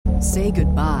Say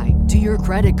goodbye to your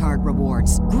credit card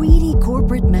rewards. Greedy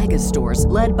corporate mega stores,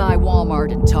 led by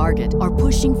Walmart and Target, are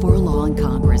pushing for a law in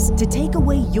Congress to take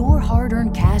away your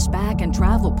hard-earned cash back and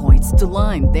travel points to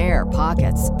line their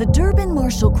pockets. The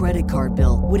Durbin-Marshall credit card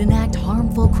bill would enact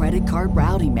harmful credit card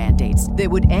routing mandates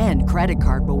that would end credit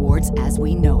card rewards as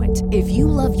we know it. If you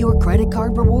love your credit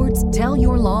card rewards, tell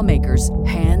your lawmakers,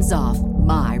 hands off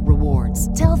my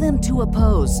rewards. Tell them to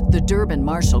oppose the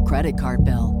Durbin-Marshall credit card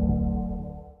bill.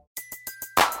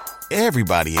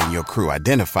 Everybody in your crew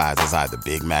identifies as either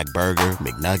Big Mac Burger,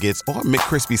 McNuggets, or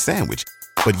McCrispy Sandwich.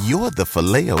 But you're the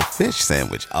Filet-O-Fish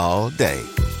Sandwich all day.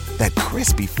 That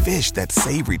crispy fish, that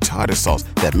savory tartar sauce,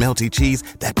 that melty cheese,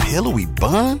 that pillowy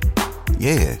bun.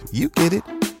 Yeah, you get it.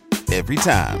 Every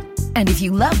time. And if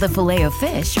you love the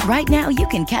Filet-O-Fish, right now you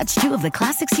can catch two of the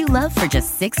classics you love for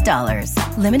just $6.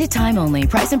 Limited time only.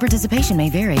 Price and participation may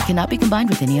vary. Cannot be combined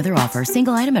with any other offer.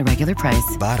 Single item at regular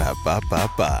price.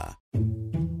 Ba-da-ba-ba-ba.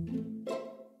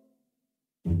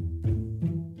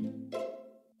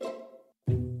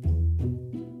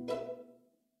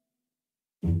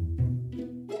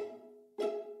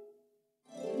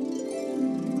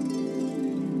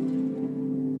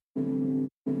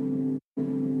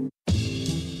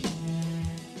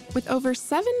 With over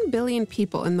 7 billion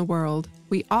people in the world,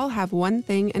 we all have one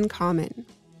thing in common.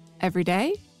 Every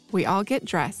day, we all get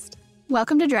dressed.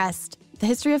 Welcome to Dressed, the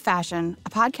history of fashion, a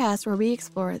podcast where we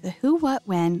explore the who, what,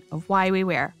 when of why we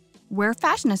wear. We're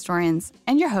fashion historians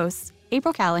and your hosts,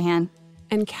 April Callahan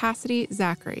and Cassidy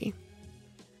Zachary.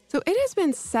 So it has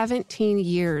been 17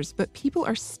 years, but people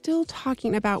are still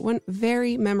talking about one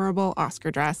very memorable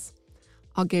Oscar dress.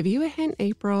 I'll give you a hint,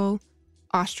 April.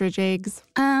 Ostrich eggs.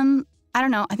 I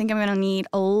don't know. I think I'm going to need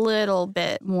a little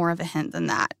bit more of a hint than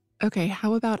that. Okay,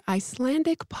 how about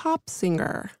Icelandic pop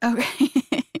singer? Okay.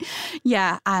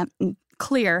 Yeah,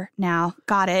 clear now.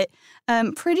 Got it.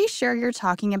 Pretty sure you're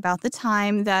talking about the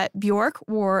time that Bjork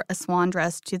wore a swan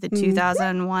dress to the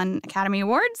 2001 Academy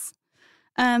Awards.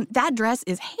 That dress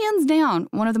is hands down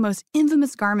one of the most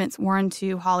infamous garments worn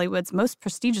to Hollywood's most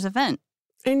prestigious event.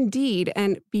 Indeed,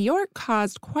 and Bjork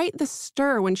caused quite the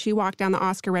stir when she walked down the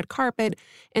Oscar red carpet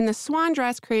in the swan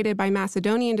dress created by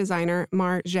Macedonian designer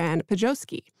Marjan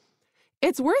Pajowski.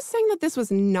 It's worth saying that this was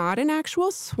not an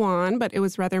actual swan, but it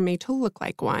was rather made to look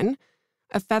like one.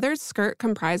 A feathered skirt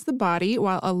comprised the body,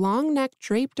 while a long neck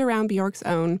draped around Bjork's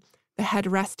own, the head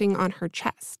resting on her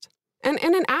chest. And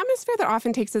in an atmosphere that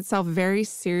often takes itself very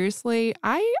seriously,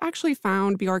 I actually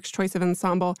found Bjork's choice of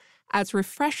ensemble as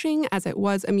refreshing as it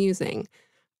was amusing.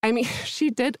 I mean,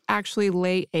 she did actually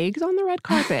lay eggs on the red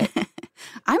carpet.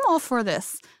 I'm all for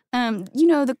this.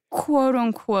 The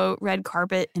quote-unquote red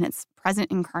carpet in its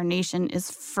present incarnation is,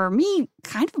 for me,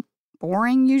 kind of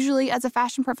boring usually as a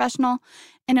fashion professional.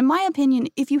 And in my opinion,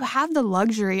 if you have the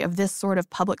luxury of this sort of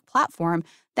public platform,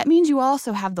 that means you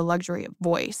also have the luxury of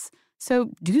voice.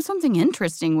 So do something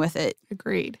interesting with it.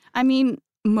 Agreed. I mean,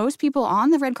 most people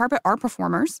on the red carpet are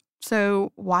performers.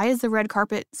 So why is the red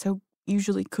carpet so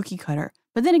usually cookie cutter?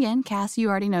 But then again, Cass, you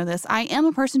already know this. I am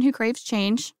a person who craves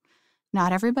change.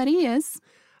 Not everybody is.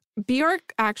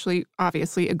 Bjork actually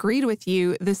obviously agreed with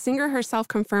you. The singer herself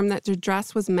confirmed that the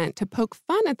dress was meant to poke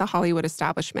fun at the Hollywood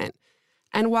establishment.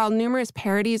 And while numerous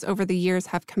parodies over the years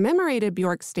have commemorated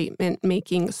Bjork's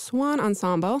statement-making swan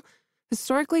ensemble,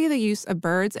 historically the use of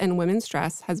birds in women's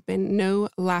dress has been no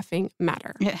laughing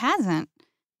matter. It hasn't.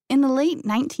 In the late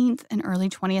 19th and early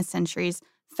 20th centuries,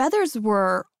 feathers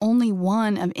were only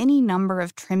one of any number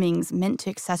of trimmings meant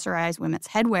to accessorize women's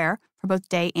headwear for both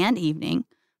day and evening.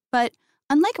 But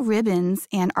unlike ribbons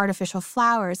and artificial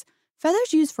flowers,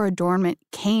 feathers used for adornment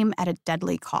came at a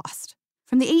deadly cost.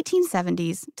 From the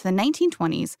 1870s to the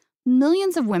 1920s,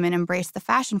 millions of women embraced the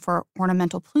fashion for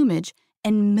ornamental plumage,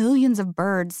 and millions of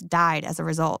birds died as a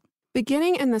result.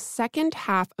 Beginning in the second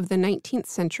half of the 19th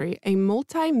century, a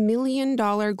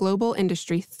multi-million-dollar global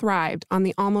industry thrived on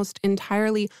the almost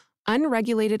entirely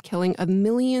unregulated killing of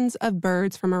millions of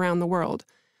birds from around the world.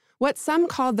 What some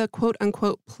called the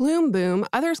quote-unquote plume boom,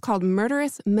 others called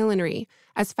murderous millinery,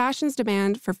 as fashion's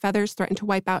demand for feathers threatened to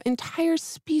wipe out entire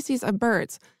species of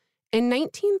birds. In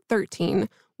 1913,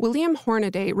 William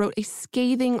Hornaday wrote a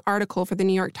scathing article for the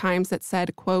New York Times that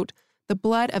said, quote, "The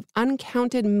blood of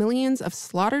uncounted millions of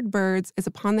slaughtered birds is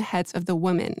upon the heads of the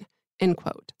women," end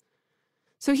quote.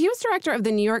 So he was director of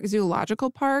the New York Zoological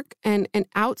Park and an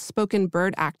outspoken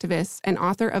bird activist and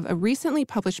author of a recently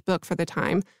published book for the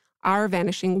time, Our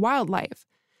Vanishing Wildlife.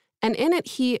 And in it,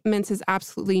 he minces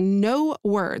absolutely no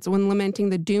words when lamenting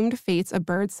the doomed fates of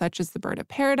birds such as the bird of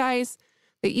paradise,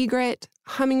 the egret,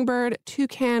 hummingbird,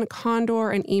 toucan, condor,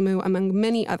 and emu, among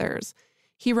many others.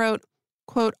 He wrote,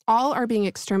 quote, all are being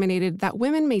exterminated that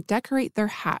women may decorate their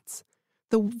hats.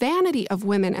 The vanity of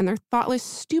women and their thoughtless,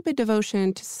 stupid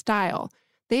devotion to style,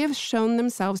 they have shown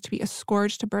themselves to be a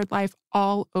scourge to bird life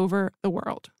all over the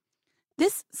world.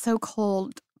 This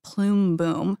so-called plume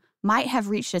boom might have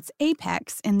reached its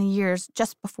apex in the years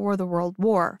just before the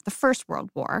First World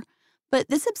War. But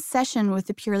this obsession with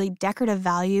the purely decorative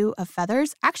value of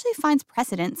feathers actually finds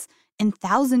precedence in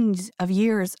thousands of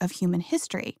years of human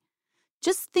history.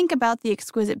 Just think about the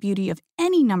exquisite beauty of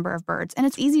any number of birds, and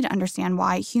it's easy to understand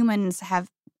why humans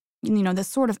have, this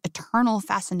sort of eternal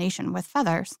fascination with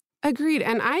feathers. Agreed.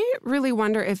 And I really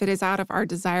wonder if it is out of our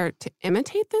desire to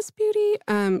imitate this beauty,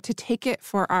 to take it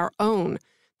for our own,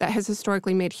 that has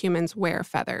historically made humans wear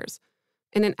feathers.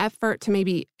 In an effort to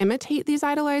maybe imitate these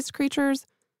idolized creatures,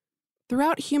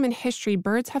 throughout human history,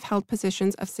 birds have held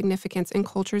positions of significance in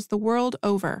cultures the world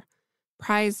over,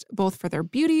 prized both for their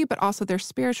beauty, but also their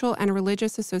spiritual and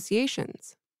religious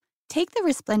associations. Take the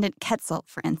resplendent quetzal,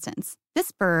 for instance.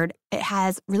 This bird, it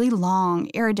has really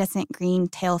long, iridescent green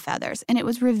tail feathers, and it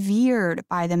was revered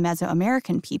by the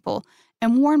Mesoamerican people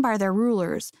and worn by their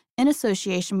rulers in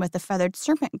association with the feathered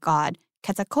serpent god,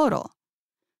 Quetzalcoatl.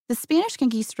 The Spanish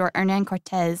conquistador Hernán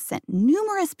Cortés sent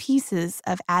numerous pieces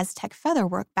of Aztec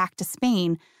featherwork back to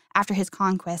Spain after his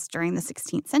conquest during the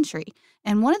 16th century.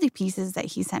 And one of the pieces that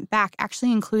he sent back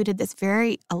actually included this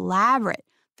very elaborate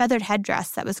feathered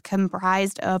headdress that was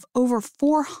comprised of over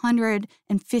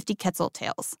 450 quetzal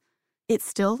tails. It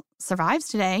still survives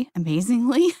today,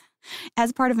 amazingly,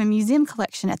 as part of a museum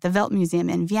collection at the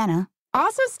Weltmuseum in Vienna.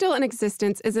 Also still in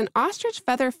existence is an ostrich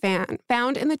feather fan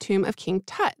found in the tomb of King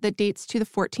Tut that dates to the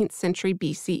 14th century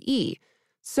BCE.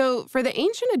 So for the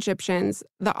ancient Egyptians,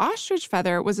 the ostrich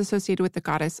feather was associated with the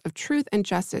goddess of truth and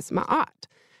justice, Ma'at,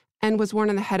 and was worn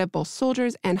on the head of both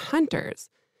soldiers and hunters.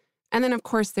 And then, of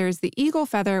course, there's the eagle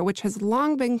feather, which has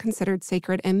long been considered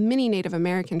sacred in many Native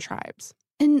American tribes.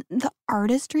 And the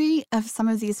artistry of some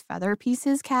of these feather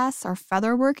pieces, Cass, or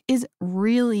feather work, is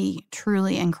really,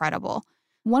 truly incredible.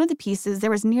 One of the pieces, there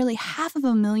was nearly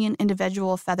 500,000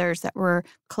 individual feathers that were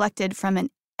collected from an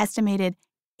estimated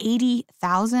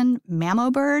 80,000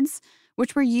 mammo birds,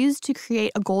 which were used to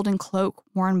create a golden cloak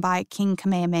worn by King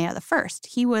Kamehameha I.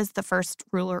 He was the first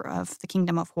ruler of the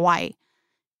Kingdom of Hawaii.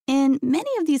 In many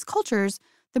of these cultures,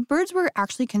 the birds were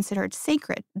actually considered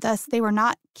sacred. Thus, they were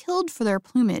not killed for their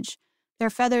plumage.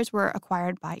 Their feathers were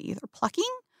acquired by either plucking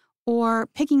or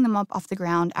picking them up off the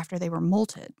ground after they were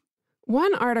molted.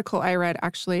 One article I read,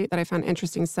 actually, that I found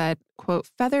interesting said, quote,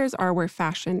 feathers are where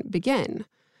fashion began.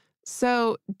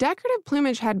 So decorative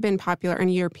plumage had been popular in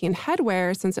European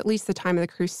headwear since at least the time of the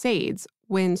Crusades,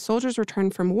 when soldiers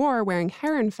returned from war wearing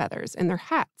heron feathers in their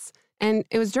hats. And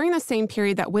it was during the same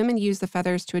period that women used the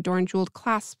feathers to adorn jeweled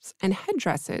clasps and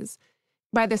headdresses.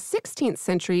 By the 16th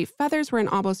century, feathers were an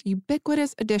almost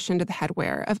ubiquitous addition to the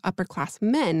headwear of upper-class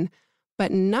men,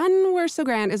 but none were so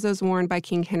grand as those worn by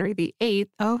King Henry VIII.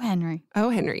 Oh, Henry.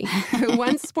 Who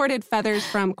once sported feathers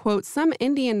from, quote, some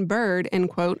Indian bird, end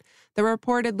quote, that were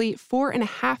reportedly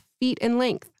 4.5 feet in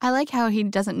length. I like how he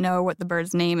doesn't know what the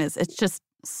bird's name is. It's just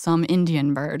some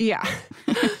Indian bird. Yeah.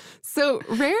 So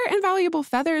rare and valuable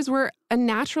feathers were a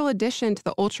natural addition to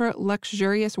the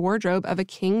ultra-luxurious wardrobe of a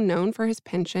king known for his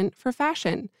penchant for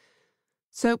fashion.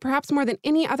 So perhaps more than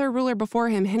any other ruler before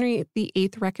him, Henry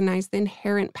VIII recognized the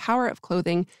inherent power of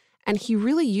clothing, and he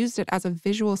really used it as a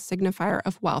visual signifier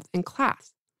of wealth and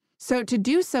class. So to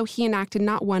do so, he enacted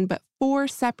not one but 4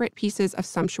 separate pieces of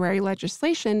sumptuary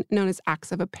legislation known as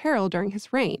Acts of Apparel during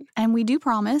his reign. And we do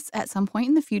promise at some point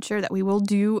in the future that we will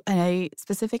do a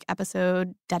specific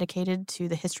episode dedicated to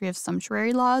the history of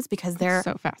sumptuary laws because they're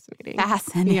so fascinating.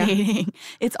 Yeah.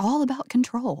 It's all about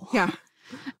control. Yeah.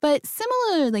 But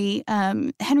similarly,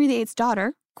 Henry VIII's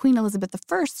daughter, Queen Elizabeth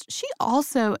I, she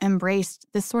also embraced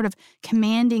this sort of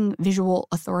commanding visual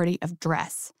authority of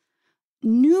dress.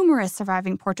 Numerous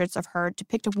surviving portraits of her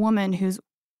depict a woman who's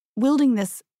wielding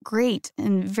this great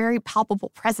and very palpable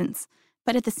presence,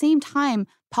 but at the same time,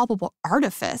 palpable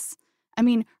artifice. I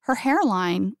mean, her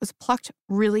hairline was plucked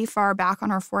really far back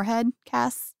on her forehead,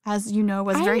 Cass, as you know,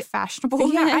 was very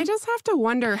fashionable. Yeah, I just have to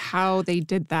wonder how they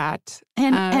did that.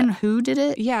 And who did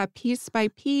it? Yeah, piece by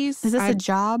piece. Is this a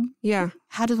job? Yeah.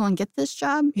 How does one get this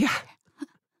job? Yeah.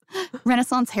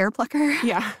 Renaissance hair plucker.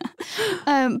 Yeah.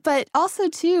 But also,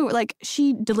 too, like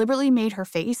she deliberately made her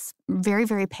face very,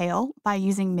 very pale by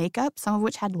using makeup, some of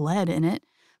which had lead in it.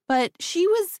 But she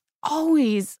was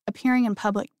always appearing in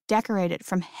public decorated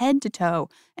from head to toe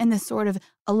in this sort of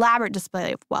elaborate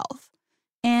display of wealth.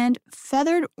 And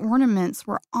feathered ornaments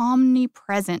were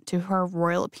omnipresent to her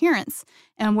royal appearance.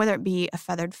 And whether it be a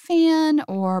feathered fan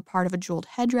or part of a jeweled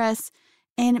headdress,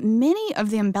 And many of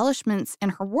the embellishments in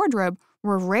her wardrobe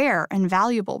were rare and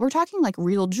valuable. We're talking like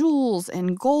real jewels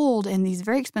and gold and these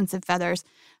very expensive feathers.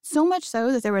 So much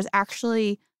so that there was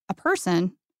actually a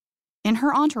person in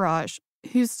her entourage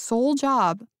whose sole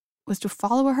job was to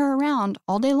follow her around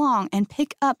all day long and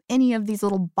pick up any of these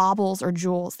little baubles or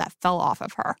jewels that fell off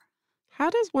of her. How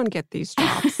does one get these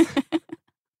jobs?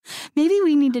 Maybe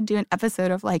we need to do an episode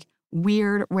of like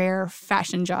weird, rare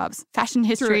fashion jobs. Fashion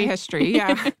history. Through history,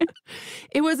 yeah.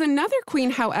 It was another queen,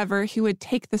 however, who would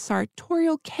take the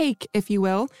sartorial cake, if you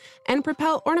will, and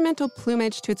propel ornamental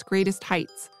plumage to its greatest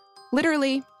heights.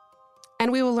 Literally.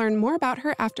 And we will learn more about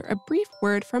her after a brief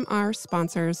word from our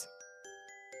sponsors.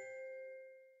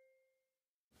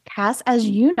 Cass, as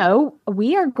you know,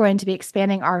 we are going to be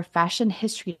expanding our fashion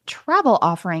history travel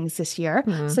offerings this year.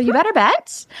 Mm-hmm. So you better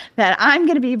bet that I'm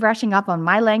going to be brushing up on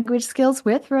my language skills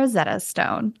with Rosetta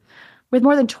Stone. With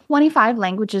more than 25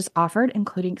 languages offered,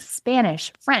 including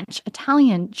Spanish, French,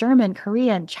 Italian, German,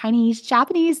 Korean, Chinese,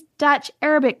 Japanese, Dutch,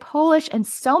 Arabic, Polish, and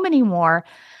so many more,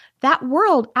 that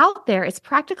world out there is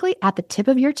practically at the tip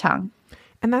of your tongue.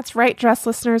 And that's right, Dress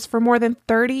listeners. For more than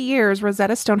 30 years,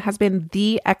 Rosetta Stone has been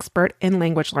the expert in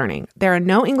language learning. There are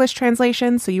no English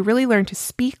translations, so you really learn to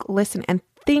speak, listen, and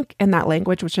think in that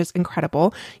language, which is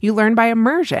incredible. You learn by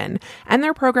immersion, and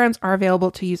their programs are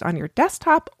available to use on your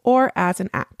desktop or as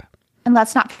an app. And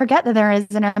let's not forget that there is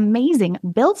an amazing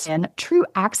built-in true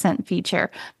accent feature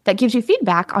that gives you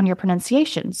feedback on your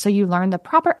pronunciation, so you learn the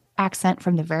proper accent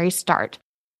from the very start.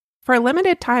 For a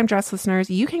limited time, Dress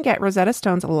listeners, you can get Rosetta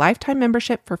Stone's lifetime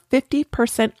membership for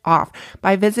 50% off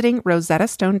by visiting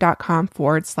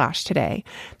rosettastone.com/today.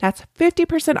 That's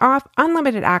 50% off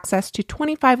unlimited access to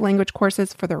 25 language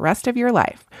courses for the rest of your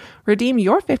life. Redeem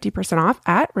your 50% off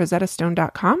at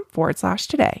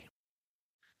rosettastone.com/today.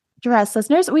 Dress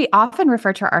listeners, we often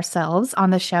refer to ourselves on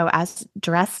the show as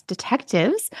dress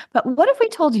detectives, but what if we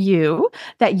told you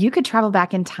that you could travel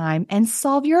back in time and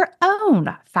solve your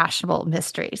own fashionable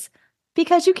mysteries?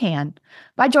 Because you can,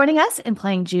 by joining us in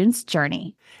playing June's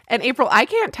Journey. And April, I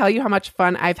can't tell you how much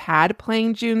fun I've had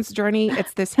playing June's Journey.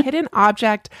 It's this hidden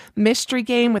object mystery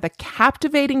game with a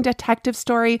captivating detective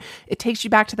story. It takes you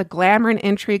back to the glamour and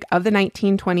intrigue of the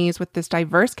 1920s with this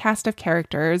diverse cast of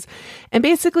characters. And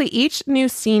basically, each new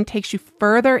scene takes you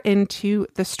further into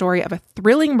the story of a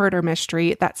thrilling murder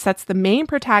mystery that sets the main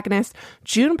protagonist,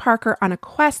 June Parker, on a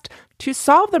quest to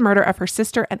solve the murder of her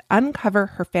sister and uncover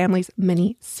her family's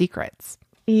many secrets.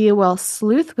 You will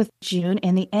sleuth with June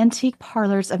in the antique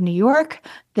parlors of New York,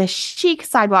 the chic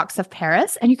sidewalks of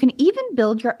Paris, and you can even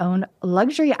build your own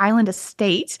luxury island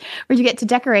estate where you get to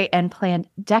decorate and plan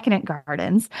decadent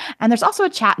gardens. And there's also a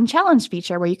chat and challenge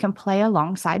feature where you can play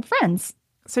alongside friends.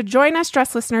 So join us,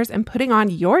 Dress listeners, in putting on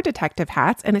your detective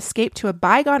hats and escape to a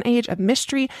bygone age of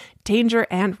mystery, danger,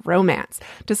 and romance.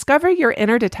 Discover your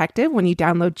inner detective when you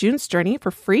download June's Journey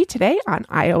for free today on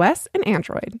iOS and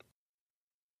Android.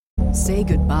 Say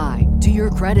goodbye to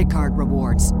your credit card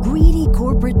rewards. Greedy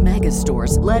corporate mega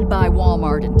stores, led by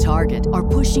Walmart and Target, are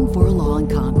pushing for a law in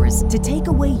Congress to take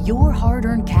away your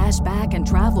hard-earned cash back and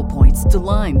travel points to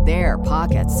line their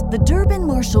pockets. The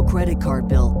Durbin-Marshall credit card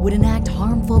bill would enact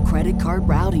harmful credit card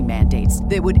routing mandates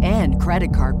that would end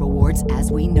credit card rewards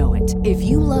as we know it. If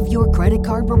you love your credit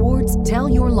card rewards, tell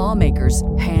your lawmakers,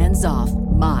 hands off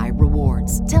my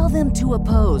rewards. Tell them to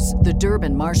oppose the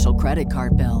Durbin-Marshall credit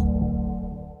card bill.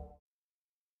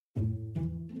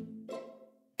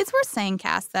 It's worth saying,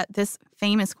 Cass, that this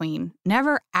famous queen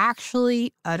never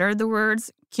actually uttered the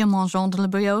words "que mangeons de la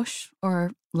brioche"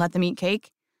 or "let them eat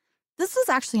cake." This was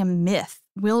actually a myth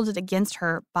wielded against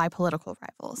her by political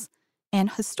rivals.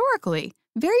 And historically,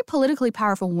 very politically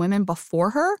powerful women before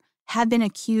her have been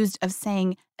accused of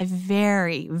saying a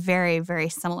very, very, very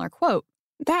similar quote.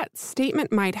 That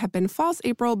statement might have been false,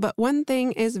 April, but one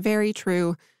thing is very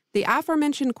true. The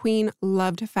aforementioned queen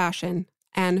loved fashion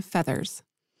and feathers.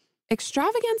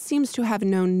 Extravagance seems to have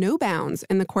known no bounds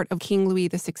in the court of King Louis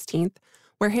XVI,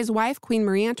 where his wife, Queen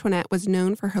Marie Antoinette, was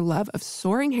known for her love of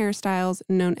soaring hairstyles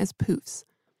known as poufs.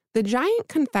 The giant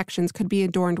confections could be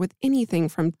adorned with anything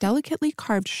from delicately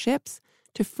carved ships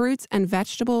to fruits and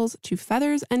vegetables to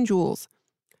feathers and jewels.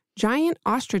 Giant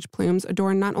ostrich plumes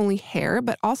adorn not only hair,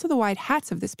 but also the wide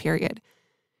hats of this period.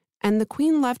 And the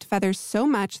queen loved feathers so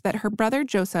much that her brother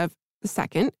Joseph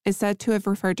II is said to have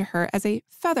referred to her as a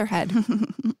featherhead.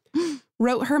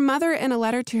 Wrote her mother in a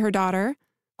letter to her daughter,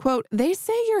 quote, "They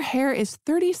say your hair is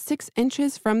 36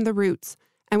 inches from the roots,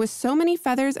 and with so many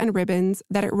feathers and ribbons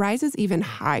that it rises even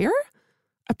higher?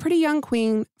 A pretty young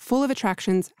queen, full of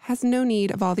attractions, has no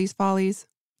need of all these follies."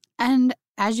 And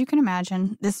as you can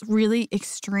imagine, this really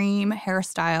extreme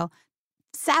hairstyle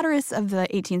satirists of the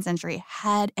 18th century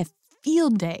had a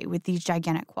field day with these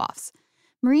gigantic coifs.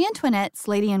 Marie Antoinette's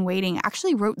lady-in-waiting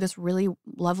actually wrote this really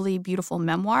lovely, beautiful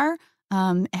memoir.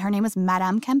 Her name is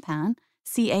Madame Campan,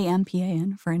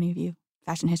 Campan, for any of you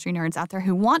fashion history nerds out there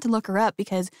who want to look her up,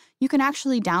 because you can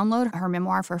actually download her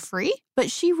memoir for free.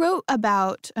 But she wrote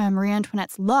about Marie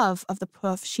Antoinette's love of the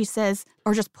pouf. She says,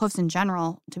 or just poufs in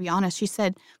general, to be honest, she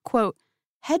said, quote,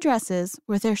 "Headdresses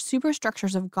with their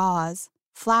superstructures of gauze,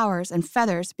 flowers, and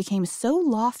feathers became so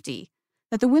lofty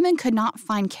that the women could not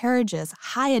find carriages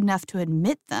high enough to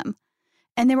admit them,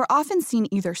 and they were often seen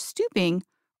either stooping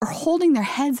or holding their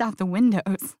heads out the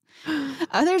windows.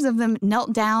 Others of them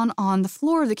knelt down on the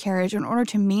floor of the carriage in order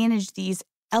to manage these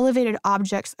elevated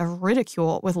objects of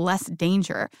ridicule with less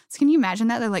danger." So can you imagine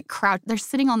that? They're like they're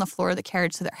sitting on the floor of the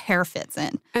carriage so their hair fits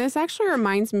in. And this actually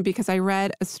reminds me, because I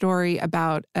read a story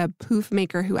about a poof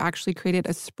maker who actually created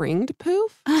a springed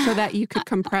poof so that you could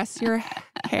compress your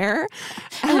hair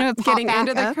getting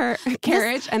into the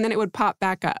carriage, and then it would pop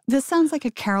back up. This sounds like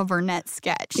a Carol Burnett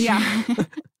sketch. Yeah.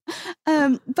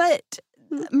 But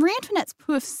Marie Antoinette's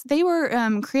poufs, they were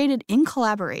created in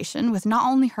collaboration with not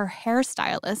only her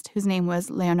hairstylist, whose name was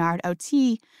Léonard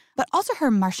Auty, but also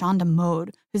her marchand de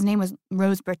mode, whose name was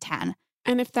Rose Bertin.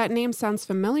 And if that name sounds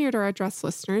familiar to our dress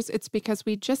listeners, it's because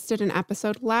we just did an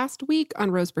episode last week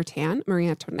on Rose Bertin, Marie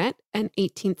Antoinette, and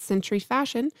 18th century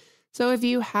fashion. So if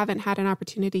you haven't had an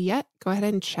opportunity yet, go ahead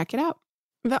and check it out.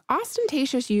 The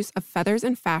ostentatious use of feathers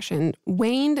in fashion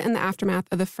waned in the aftermath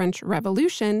of the French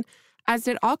Revolution, as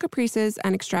did all caprices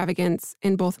and extravagance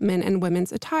in both men and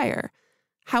women's attire.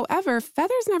 However,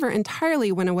 feathers never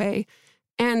entirely went away.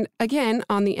 And again,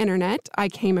 on the internet, I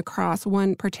came across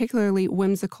one particularly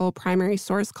whimsical primary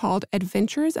source called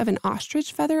Adventures of an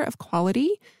Ostrich Feather of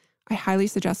Quality. I highly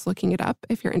suggest looking it up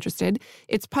if you're interested.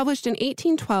 It's published in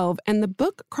 1812, and the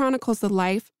book chronicles the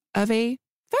life of a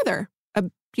feather, a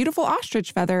beautiful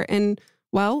ostrich feather, and,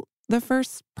 well, the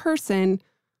first person.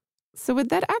 So would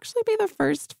that actually be the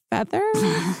first feather?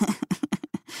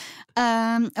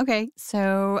 Okay,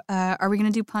 so are we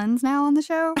going to do puns now on the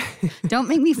show? Don't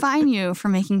make me fine you for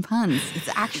making puns. It's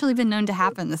actually been known to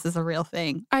happen. This is a real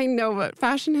thing. I know, but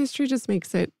fashion history just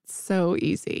makes it so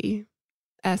easy.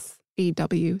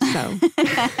 SEW, so.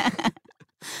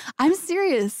 I'm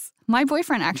serious. My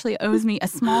boyfriend actually owes me a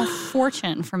small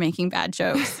fortune for making bad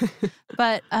jokes.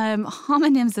 But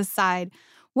homonyms aside,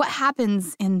 what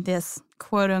happens in this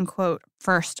quote-unquote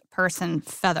first-person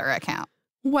feather account?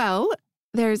 Well,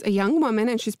 there's a young woman,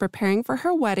 and she's preparing for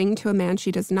her wedding to a man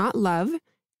she does not love,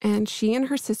 and she and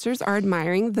her sisters are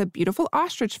admiring the beautiful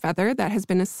ostrich feather that has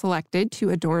been selected to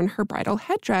adorn her bridal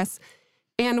headdress.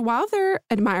 And while they're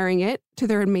admiring it, to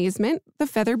their amazement, the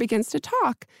feather begins to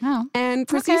talk and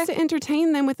proceeds to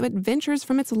entertain them with adventures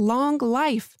from its long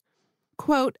life.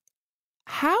 Quote,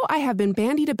 "How I have been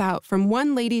bandied about from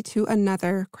one lady to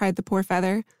another," cried the poor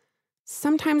feather,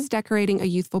 "sometimes decorating a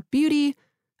youthful beauty,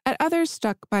 at others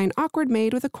stuck by an awkward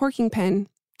maid with a corking pen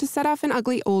to set off an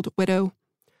ugly old widow,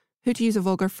 who, to use a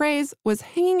vulgar phrase, was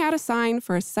hanging out a sign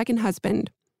for a second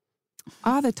husband.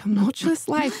 Ah, the tumultuous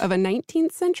life of a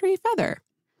 19th century feather."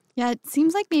 Yeah, it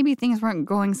seems like maybe things weren't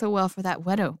going so well for that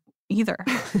widow either.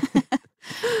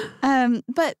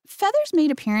 But feathers made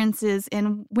appearances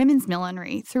in women's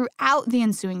millinery throughout the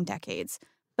ensuing decades.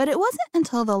 But it wasn't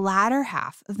until the latter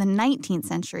half of the 19th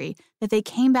century that they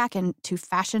came back into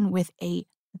fashion with a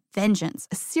vengeance,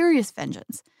 a serious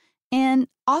vengeance. And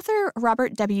author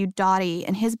Robert W. Doughty,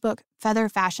 in his book Feather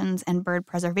Fashions and Bird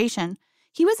Preservation,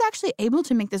 he was actually able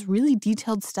to make this really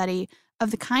detailed study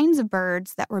of the kinds of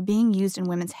birds that were being used in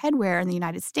women's headwear in the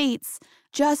United States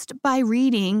just by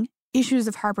reading issues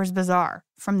of Harper's Bazaar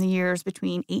from the years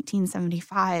between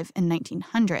 1875 and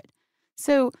 1900.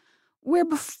 So where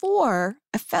before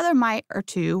a feather mite or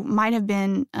two might have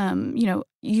been,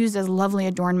 used as lovely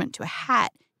adornment to a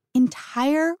hat,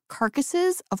 entire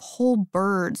carcasses of whole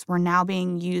birds were now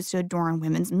being used to adorn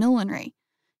women's millinery.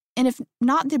 And if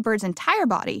not the bird's entire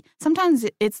body, sometimes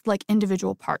it's like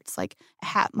individual parts. Like a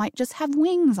hat might just have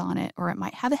wings on it, or it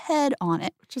might have a head on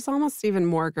it. Which is almost even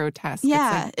more grotesque.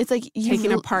 Yeah. It's like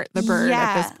taking apart the bird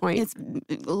at this point. It's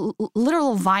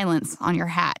literal violence on your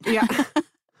hat. Yeah.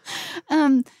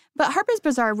 But Harper's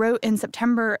Bazaar wrote in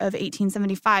September of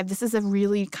 1875, this is a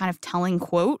really kind of telling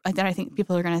quote that I think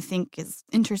people are going to think is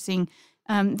interesting.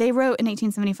 They wrote in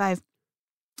 1875,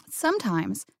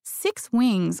 "Sometimes 6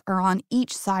 wings are on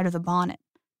each side of the bonnet.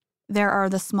 There are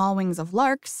the small wings of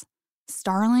larks,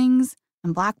 starlings,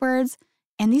 and blackbirds,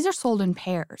 and these are sold in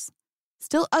pairs.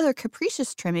 Still other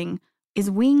capricious trimming is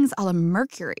wings a la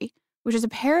Mercury, which is a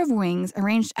pair of wings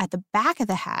arranged at the back of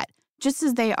the hat, just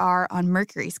as they are on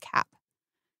Mercury's cap.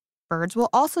 birds will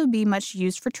also be much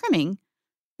used for trimming.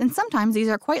 And sometimes these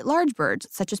are quite large birds,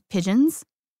 such as pigeons,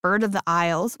 bird of the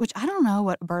Isles, which I don't know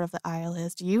what a bird of the Isle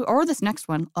is, do you? Or this next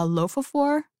one, a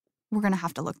lophophore. We're going to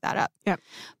have to look that up. Yep.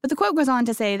 But the quote goes on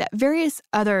to say that various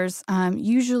others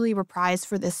usually were prized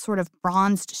for this sort of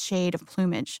bronzed shade of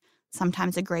plumage.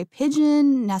 Sometimes a gray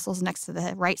pigeon nestles next to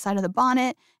the right side of the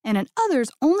bonnet, and in others,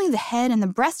 only the head and the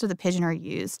breast of the pigeon are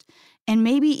used. And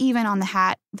maybe even on the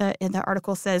hat, the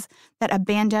article says that a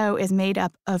bandeau is made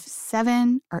up of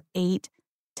 7 or 8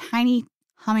 tiny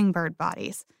hummingbird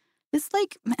bodies. It's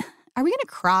like, are we going to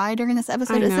cry during this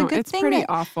episode? I know, it's a good it's thing pretty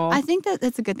awful. I think that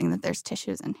it's a good thing that there's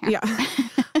tissues in here.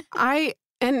 Yeah.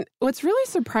 And what's really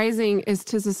surprising is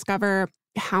to discover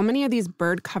how many of these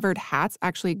bird-covered hats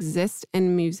actually exist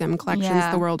in museum collections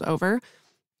the world over.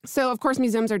 So, of course,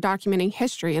 museums are documenting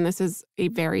history, and this is a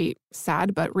very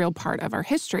sad but real part of our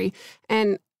history.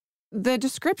 And the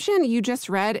description you just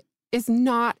read is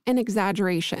not an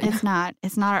exaggeration. It's not.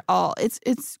 It's not at all.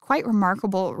 It's quite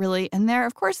remarkable, really. And there are,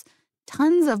 of course,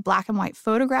 tons of black and white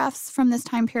photographs from this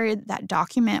time period that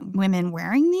document women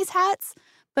wearing these hats.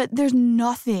 But there's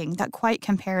nothing that quite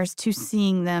compares to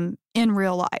seeing them in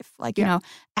real life. Like, you know,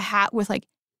 a hat with like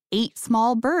 8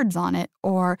 small birds on it,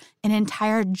 or an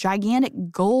entire gigantic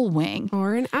gull wing.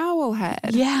 Or an owl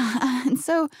head. Yeah. And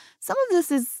so some of this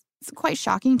is quite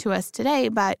shocking to us today,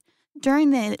 but during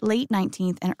the late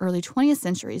 19th and early 20th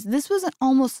centuries, this was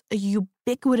almost a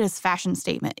ubiquitous fashion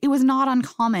statement. It was not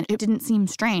uncommon. It didn't seem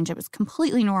strange. It was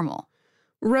completely normal.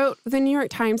 Wrote the New York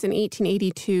Times in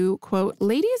 1882, quote,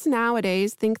 "Ladies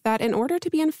nowadays think that in order to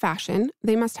be in fashion,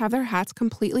 they must have their hats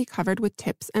completely covered with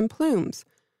tips and plumes.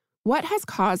 What has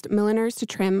caused milliners to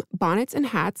trim bonnets and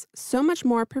hats so much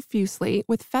more profusely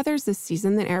with feathers this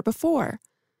season than e'er before?"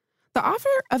 The author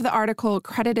of the article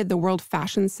credited the World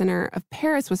Fashion Center of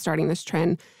Paris with starting this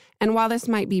trend, and while this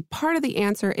might be part of the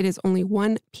answer, it is only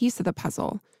one piece of the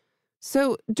puzzle.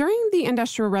 So during the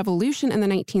Industrial Revolution in the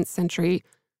 19th century,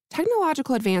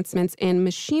 technological advancements in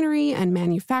machinery and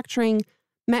manufacturing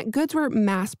meant goods were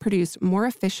mass-produced more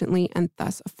efficiently and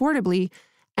thus affordably,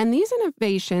 and these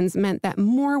innovations meant that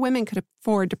more women could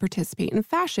afford to participate in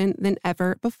fashion than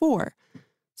ever before.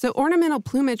 So ornamental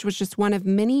plumage was just one of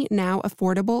many now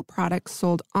affordable products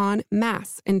sold en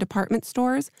masse in department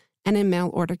stores and in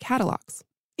mail-order catalogs.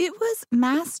 It was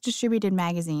mass-distributed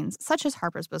magazines, such as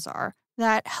Harper's Bazaar,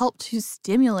 that helped to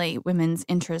stimulate women's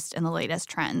interest in the latest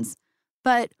trends.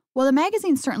 But while the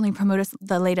magazine certainly promoted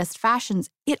the latest fashions,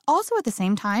 it also at the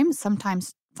same time,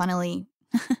 sometimes funnily,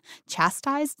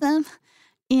 chastised them.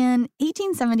 In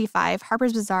 1875,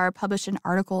 Harper's Bazaar published an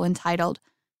article entitled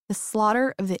 "The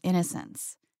Slaughter of the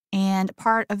Innocents." And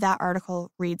part of that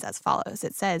article reads as follows.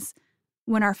 It says,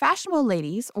 "When our fashionable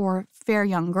ladies, or fair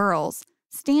young girls,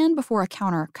 stand before a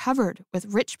counter covered with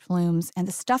rich plumes and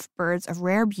the stuffed birds of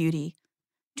rare beauty,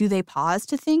 do they pause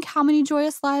to think how many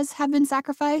joyous lives have been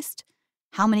sacrificed?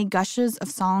 How many gushes of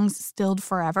songs stilled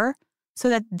forever, so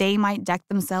that they might deck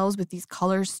themselves with these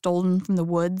colors stolen from the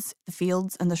woods, the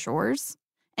fields, and the shores?"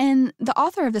 And the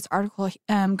author of this article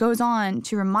goes on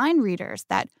to remind readers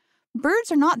that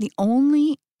birds are not the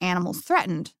only animals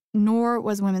threatened, nor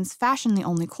was women's fashion the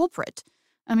only culprit.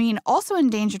 I mean, also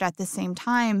endangered at the same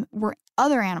time were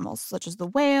other animals, such as the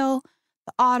whale,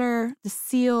 the otter, the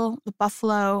seal, the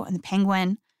buffalo, and the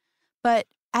penguin. But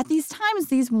at these times,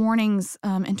 these warnings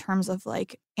in terms of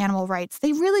like animal rights,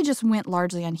 they really just went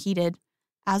largely unheeded,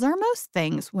 as are most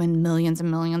things when millions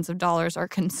and millions of dollars are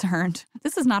concerned.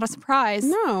 This is not a surprise.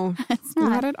 No, it's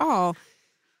not at all.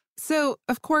 So,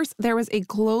 of course, there was a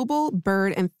global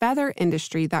bird and feather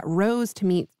industry that rose to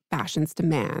meet fashion's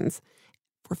demands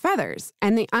for feathers.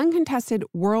 And the uncontested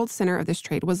world center of this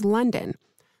trade was London.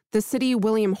 The city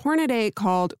William Hornaday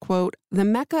called, quote, "the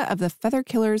Mecca of the feather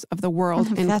killers of the world,"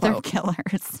 end feather quote.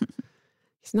 Killers.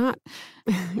 He's not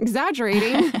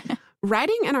exaggerating.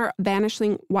 Writing in our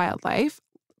Vanishing Wildlife,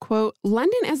 quote,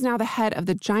 "London is now the head of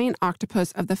the giant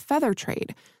octopus of the feather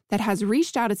trade that has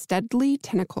reached out its deadly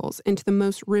tentacles into the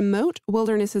most remote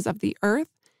wildernesses of the earth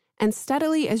and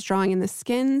steadily is drawing in the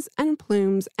skins and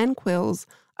plumes and quills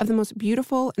of the most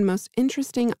beautiful and most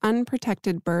interesting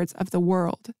unprotected birds of the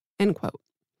world," end quote.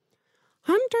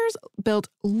 Hunters built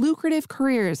lucrative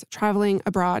careers traveling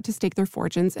abroad to stake their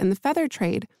fortunes in the feather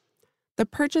trade. The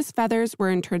purchased feathers were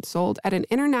in turn sold at an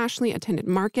internationally attended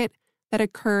market that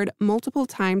occurred multiple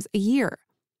times a year.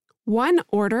 One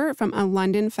order from a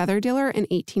London feather dealer in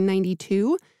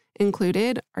 1892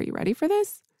 included, are you ready for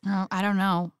this? Oh, I don't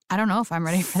know. I don't know if I'm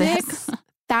ready for this.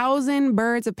 6,000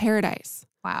 birds of paradise.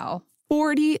 Wow.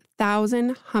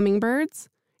 40,000 hummingbirds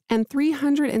and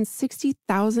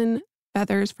 360,000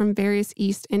 feathers from various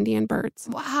East Indian birds.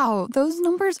 Wow, those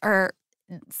numbers are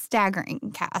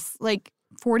staggering, Cass. Like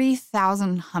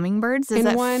 40,000 hummingbirds. Does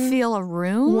that feel a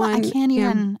room? I can't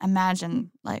even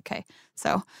imagine. Like, okay,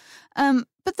 so,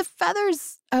 but the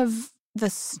feathers of the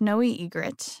snowy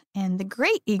egret and the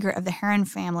great egret of the heron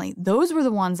family, those were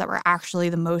the ones that were actually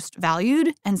the most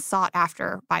valued and sought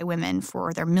after by women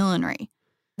for their millinery.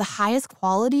 The highest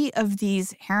quality of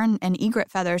these heron and egret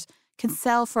feathers can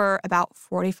sell for about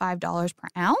 $45 per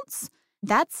ounce.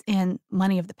 That's in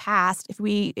money of the past. If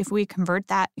we convert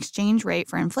that exchange rate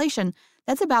for inflation,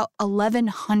 that's about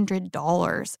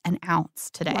 $1,100 an ounce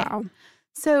today. Wow.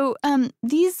 So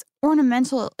these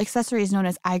ornamental accessories known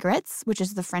as aigrettes, which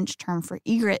is the French term for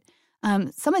egret,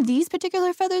 some of these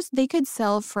particular feathers, they could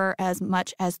sell for as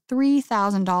much as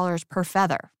 $3,000 per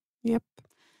feather. Yep.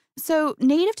 So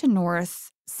native to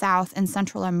North, South, and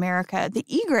Central America, the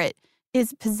egret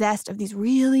is possessed of these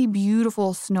really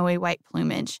beautiful snowy white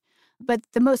plumage. But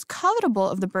the most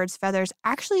covetable of the bird's feathers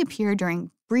actually appear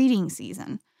during breeding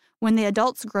season, when the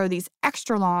adults grow these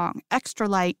extra long, extra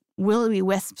light, willowy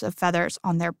wisps of feathers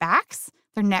on their backs,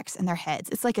 their necks, and their heads.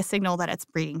 It's like a signal that it's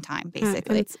breeding time,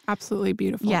 basically. It's absolutely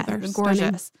beautiful. Yeah, they're gorgeous.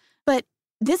 Stunning. But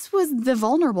this was the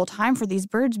vulnerable time for these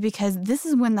birds because this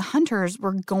is when the hunters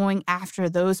were going after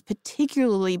those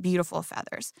particularly beautiful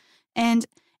feathers. And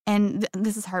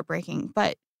this is heartbreaking,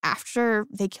 but after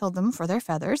they killed them for their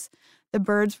feathers, the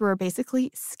birds were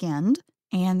basically skinned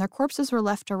and their corpses were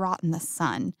left to rot in the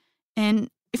sun. And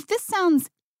if this sounds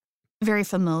very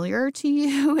familiar to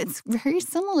you, it's very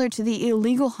similar to the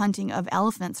illegal hunting of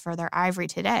elephants for their ivory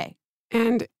today.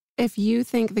 And if you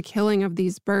think the killing of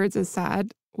these birds is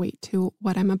sad, wait till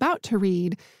what I'm about to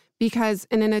read, because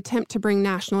in an attempt to bring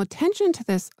national attention to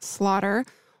this slaughter,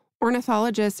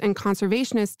 ornithologist and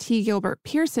conservationist T. Gilbert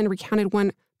Pearson recounted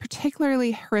one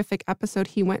particularly horrific episode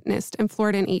he witnessed in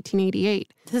Florida in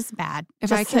 1888. This is bad.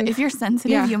 If you're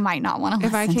sensitive, you might not want to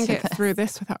listen to this. If I can get through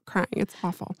this without crying, it's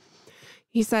awful.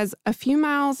 He says, a few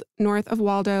miles north of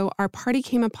Waldo, our party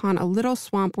came upon a little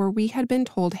swamp where we had been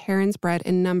told herons bred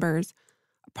in numbers.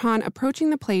 Upon approaching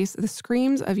the place, the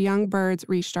screams of young birds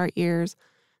reached our ears.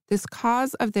 This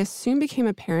cause of this soon became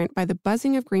apparent by the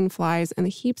buzzing of green flies and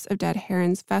the heaps of dead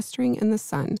herons festering in the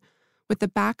sun, with the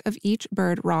back of each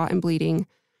bird raw and bleeding.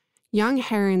 Young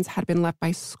herons had been left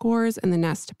by scores in the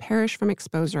nest to perish from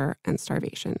exposure and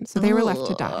starvation. So they were left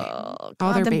to die.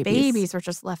 All their the babies were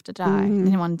just left to die. Mm-hmm. They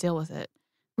didn't want to deal with it.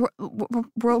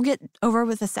 We'll get over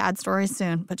with the sad story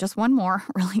soon, but just one more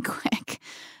really quick.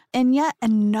 And yet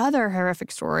another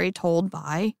horrific story told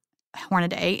by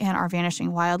Hornaday in Our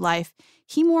Vanishing Wildlife.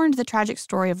 He mourned the tragic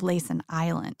story of Laysan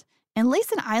Island. And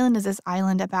Laysan Island is this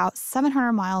island about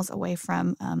 700 miles away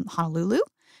from Honolulu,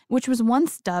 which was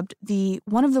once dubbed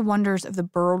one of the wonders of the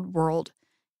bird world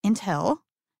until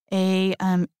a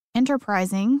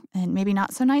enterprising and maybe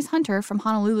not so nice hunter from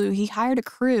Honolulu, he hired a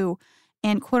crew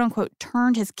and quote unquote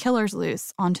turned his killers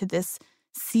loose onto this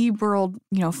sea world,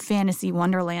 fantasy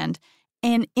wonderland.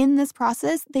 And in this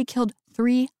process, they killed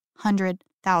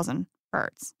 300,000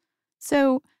 birds.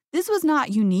 So this was not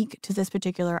unique to this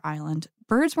particular island.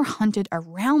 Birds were hunted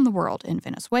around the world in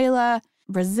Venezuela,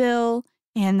 Brazil,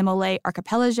 and the Malay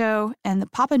Archipelago, and the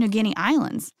Papua New Guinea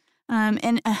Islands.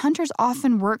 And hunters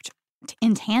often worked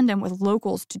in tandem with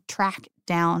locals to track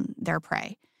down their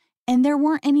prey. And there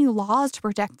weren't any laws to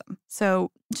protect them.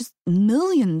 So just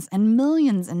millions and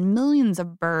millions and millions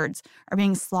of birds are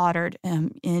being slaughtered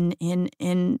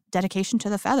in dedication to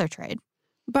the feather trade.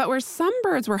 But where some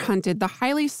birds were hunted, the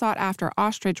highly sought-after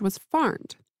ostrich was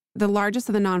farmed. The largest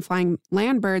of the non-flying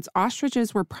land birds,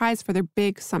 ostriches were prized for their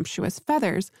big, sumptuous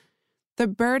feathers. The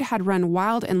bird had run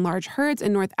wild in large herds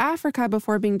in North Africa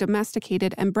before being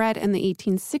domesticated and bred in the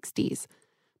 1860s.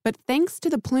 But thanks to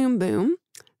the plume boom,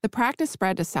 the practice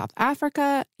spread to South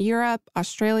Africa, Europe,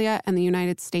 Australia, and the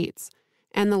United States.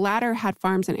 And the latter had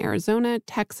farms in Arizona,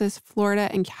 Texas, Florida,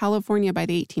 and California by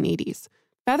the 1880s.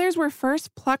 Feathers were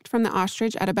first plucked from the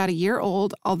ostrich at about a year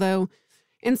old, although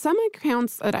in some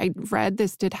accounts that I read,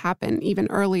 this did happen even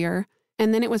earlier.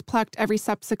 And then it was plucked every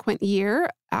subsequent year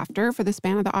after for the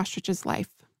span of the ostrich's life.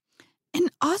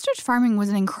 And ostrich farming was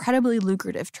an incredibly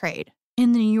lucrative trade.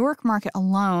 In the New York market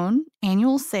alone,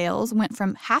 annual sales went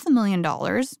from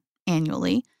 $500,000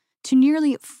 annually to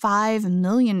nearly $5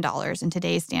 million in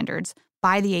today's standards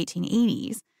by the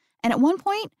 1880s. And at one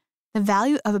point, the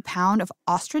value of a pound of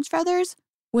ostrich feathers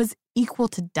was equal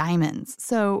to diamonds.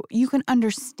 So you can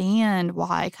understand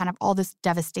why kind of all this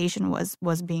devastation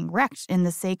was being wreaked in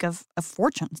the sake of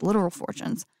fortunes, literal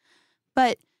fortunes.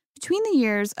 But between the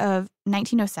years of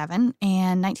 1907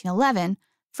 and 1911,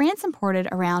 France imported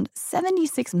around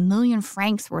 76 million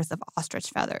francs worth of ostrich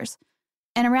feathers.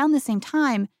 And around the same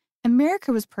time,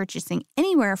 America was purchasing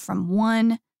anywhere from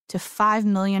 $1 to $5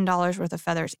 million worth of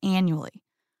feathers annually.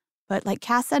 But like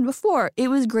Cass said before, it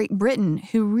was Great Britain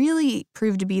who really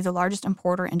proved to be the largest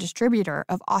importer and distributor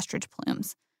of ostrich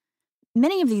plumes.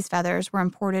 Many of these feathers were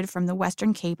imported from the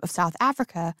Western Cape of South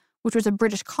Africa, which was a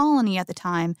British colony at the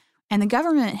time, and the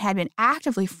government had been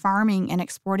actively farming and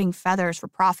exporting feathers for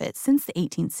profit since the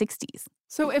 1860s.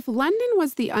 So if London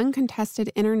was the uncontested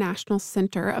international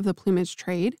center of the plumage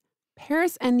trade,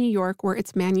 Paris and New York were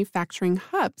its manufacturing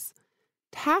hubs,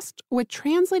 tasked with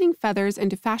translating feathers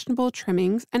into fashionable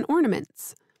trimmings and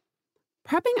ornaments.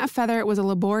 Prepping a feather was a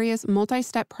laborious,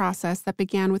 multi-step process that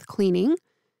began with cleaning,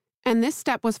 and this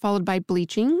step was followed by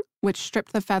bleaching, which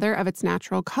stripped the feather of its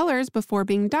natural colors before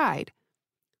being dyed.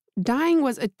 Dyeing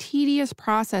was a tedious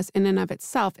process in and of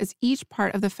itself, as each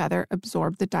part of the feather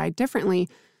absorbed the dye differently.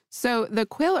 So the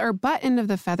quill or butt end of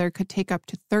the feather could take up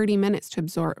to 30 minutes to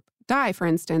absorb dye, for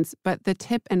instance, but the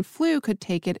tip and flew could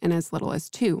take it in as little as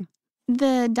 2.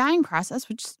 The dyeing process,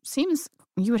 which seems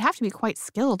you would have to be quite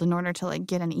skilled in order to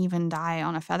get an even dye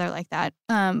on a feather like that.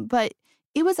 But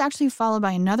it was actually followed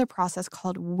by another process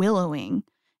called willowing.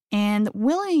 And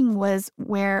willowing was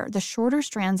where the shorter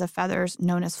strands of feathers,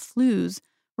 known as flews,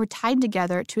 were tied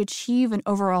together to achieve an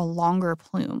overall longer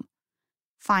plume.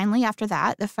 Finally, after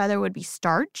that, the feather would be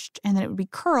starched and then it would be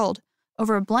curled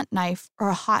over a blunt knife or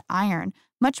a hot iron,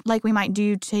 much like we might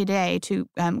do today to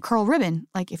curl ribbon,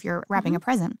 like if you're wrapping a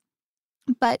present.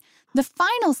 But the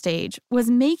final stage was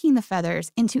making the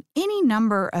feathers into any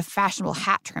number of fashionable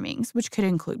hat trimmings, which could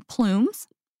include plumes,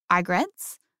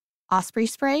 aigrettes, osprey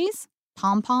sprays,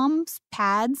 pom-poms,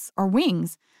 pads, or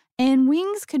wings. And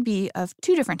wings could be of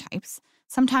 2 different types.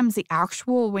 Sometimes the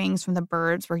actual wings from the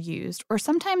birds were used, or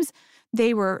sometimes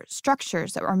they were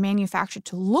structures that were manufactured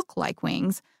to look like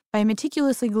wings by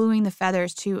meticulously gluing the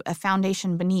feathers to a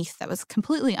foundation beneath that was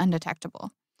completely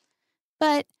undetectable.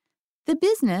 But the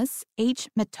business, H.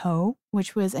 Mateau,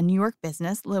 which was a New York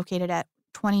business located at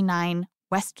 29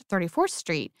 West 34th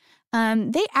Street,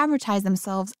 they advertised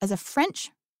themselves as a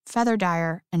French feather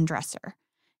dyer and dresser.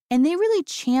 And they really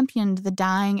championed the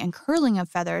dyeing and curling of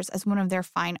feathers as one of their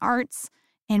fine arts,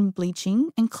 and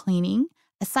bleaching and cleaning,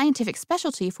 a scientific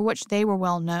specialty for which they were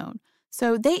well known.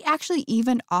 So they actually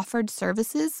even offered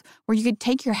services where you could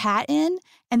take your hat in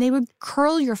and they would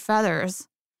curl your feathers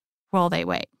while they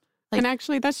wait. And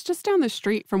actually, that's just down the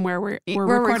street from where we're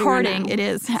recording right now. It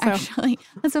is, actually.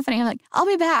 That's so funny. I'm like, I'll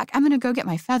be back. I'm going to go get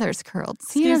my feathers curled.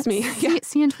 See you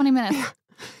in 20 minutes.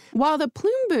 While the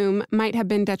plume boom might have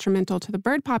been detrimental to the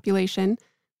bird population,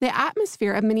 the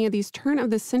atmosphere of many of these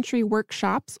turn-of-the-century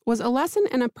workshops was a lesson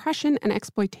in oppression and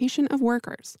exploitation of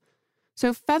workers.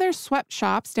 So feather swept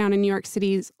shops down in New York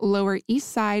City's Lower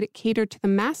East Side catered to the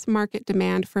mass market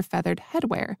demand for feathered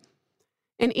headwear.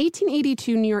 An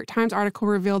 1882 New York Times article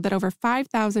revealed that over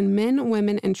 5,000 men,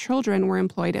 women, and children were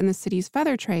employed in the city's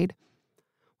feather trade.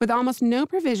 With almost no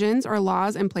provisions or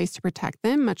laws in place to protect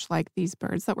them, much like these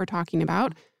birds that we're talking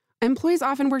about, employees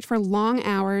often worked for long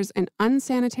hours in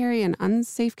unsanitary and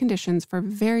unsafe conditions for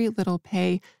very little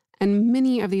pay, and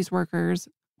many of these workers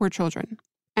were children.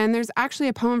 And there's actually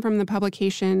a poem from the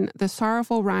publication The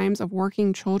Sorrowful Rhymes of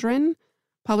Working Children,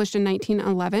 published in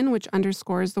 1911, which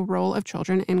underscores the role of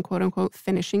children in quote-unquote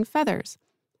finishing feathers.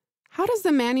 How does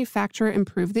the manufacturer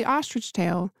improve the ostrich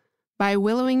tail? By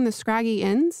willowing the scraggy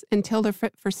ends until they're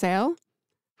fit for sale?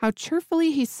 How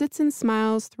cheerfully he sits and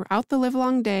smiles throughout the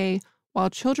livelong day, while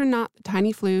children knot the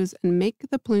tiny flews and make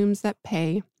the plumes that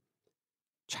pay.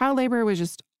 Child labor was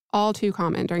just all too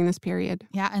common during this period.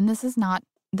 Yeah, and this is not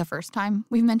the first time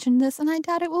we've mentioned this, and I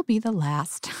doubt it will be the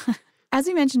last. As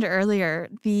we mentioned earlier,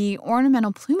 the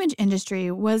ornamental plumage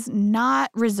industry was not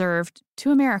reserved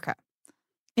to America.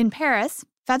 In Paris,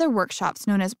 feather workshops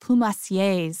known as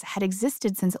plumassiers had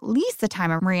existed since at least the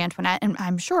time of Marie Antoinette, and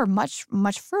I'm sure much,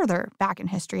 much further back in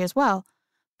history as well.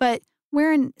 But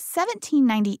where in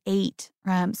 1798,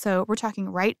 so we're talking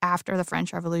right after the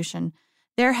French Revolution,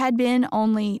 there had been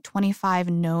only 25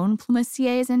 known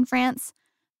plumassiers in France.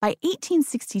 By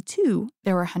 1862,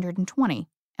 there were 120.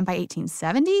 And by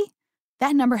 1870,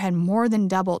 that number had more than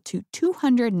doubled to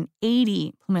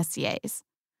 280 plumassiers.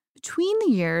 Between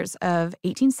the years of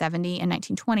 1870 and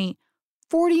 1920,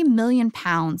 40 million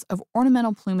pounds of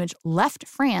ornamental plumage left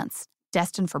France,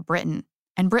 destined for Britain,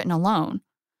 and Britain alone.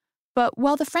 But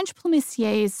while the French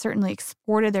plumassiers certainly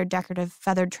exported their decorative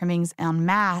feathered trimmings en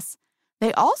masse,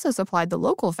 they also supplied the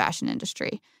local fashion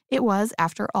industry. It was,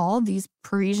 after all, these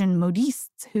Parisian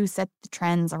modistes who set the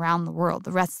trends around the world.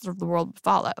 The rest of the world would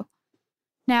follow.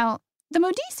 Now, the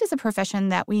modiste is a profession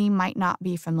that we might not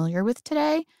be familiar with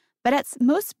today, But at its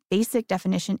most basic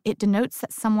definition, it denotes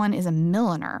that someone is a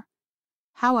milliner.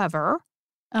 However,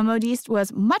 a modiste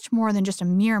was much more than just a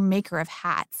mere maker of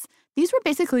hats. These were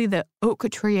basically the haute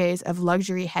couturiers of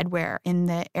luxury headwear in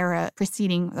the era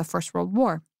preceding the First World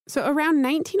War. So around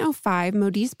 1905,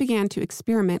 modistes began to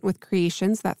experiment with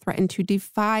creations that threatened to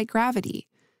defy gravity.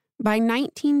 By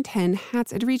 1910,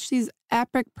 hats had reached these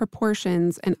epic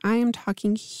proportions, and I am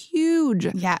talking huge.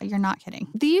 Yeah, you're not kidding.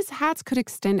 These hats could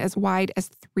extend as wide as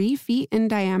 3 feet in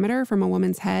diameter from a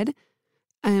woman's head.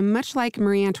 And much like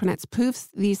Marie Antoinette's poofs,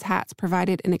 these hats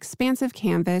provided an expansive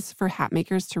canvas for hat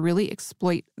makers to really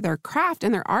exploit their craft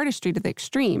and their artistry to the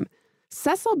extreme.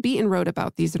 Cecil Beaton wrote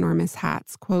about these enormous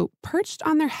hats, quote, perched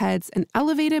on their heads and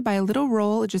elevated by a little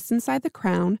roll just inside the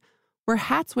crown, were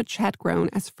hats which had grown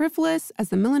as frivolous as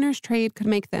the milliner's trade could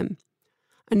make them.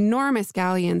 Enormous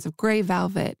galleons of gray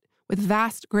velvet, with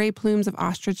vast gray plumes of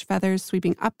ostrich feathers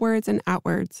sweeping upwards and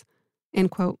outwards, end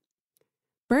quote.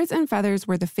 Birds and feathers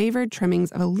were the favored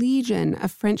trimmings of a legion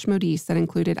of French modistes that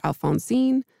included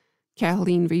Alphonsine,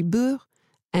 Caroline Ribourt,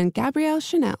 and Gabrielle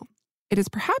Chanel. It is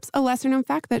perhaps a lesser-known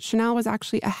fact that Chanel was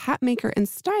actually a hat maker and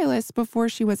stylist before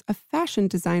she was a fashion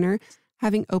designer,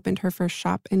 having opened her first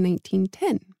shop in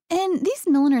 1910. And these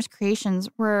milliners' creations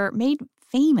were made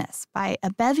famous by a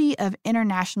bevy of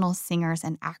international singers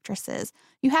and actresses.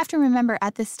 You have to remember,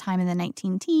 at this time in the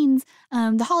 19-teens,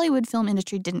 the Hollywood film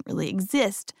industry didn't really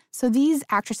exist. So these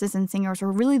actresses and singers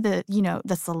were really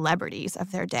the celebrities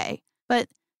of their day. But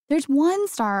there's one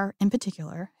star in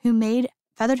particular who made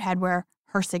feathered headwear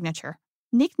her signature.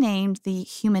 Nicknamed the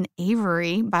human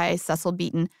Avery by Cecil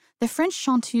Beaton, the French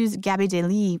chanteuse Gaby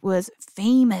Deslys was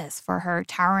famous for her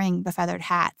towering befeathered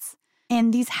hats.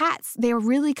 And these hats, they were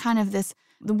really kind of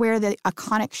where the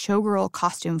iconic showgirl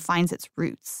costume finds its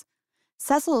roots.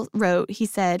 Cecil wrote, he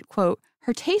said, quote,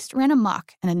 her taste ran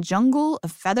amok in a jungle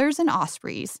of feathers and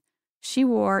ospreys. She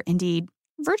wore, indeed,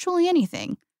 virtually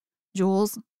anything.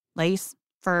 Jewels, lace,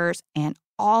 furs, and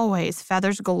always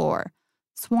feathers galore.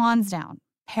 Swan's down,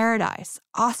 paradise,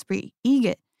 osprey,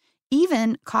 egot,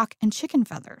 even cock and chicken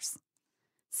feathers.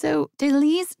 So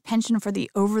Deslys' penchant for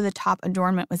the over-the-top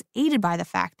adornment was aided by the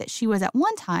fact that she was at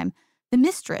one time the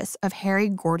mistress of Harry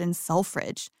Gordon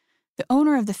Selfridge, the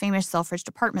owner of the famous Selfridge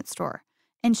department store.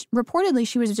 And reportedly,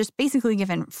 she was just basically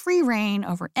given free reign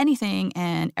over anything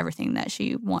and everything that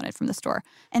she wanted from the store.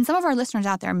 And some of our listeners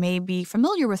out there may be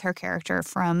familiar with her character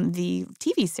from the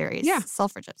TV series,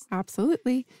 Selfridges.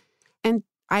 Absolutely. And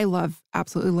I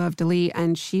absolutely love Deslys,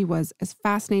 and she was as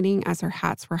fascinating as her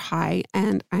hats were high,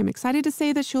 and I'm excited to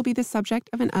say that she'll be the subject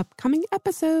of an upcoming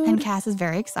episode. And Cass is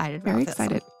very excited about this.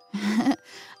 Very excited.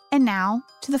 And now,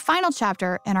 to the final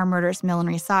chapter in our Murderous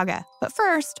Millinery saga. But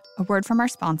first, a word from our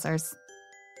sponsors.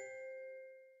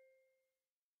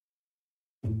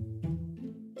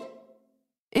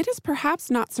 It is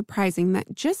perhaps not surprising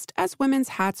that just as women's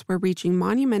hats were reaching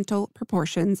monumental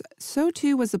proportions, so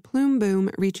too was the plume boom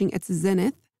reaching its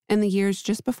zenith in the years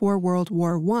just before World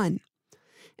War I.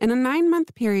 In a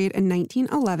 9-month period in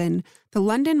 1911, the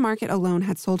London market alone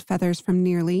had sold feathers from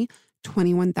nearly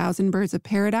 21,000 birds of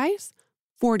paradise,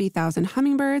 40,000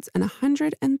 hummingbirds, and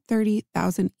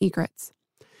 130,000 egrets.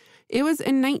 It was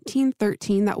in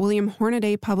 1913 that William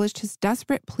Hornaday published his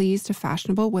desperate pleas to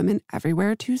fashionable women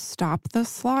everywhere to stop the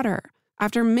slaughter,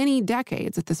 after many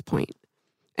decades at this point.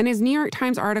 In his New York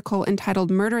Times article entitled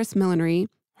Murderous Millinery,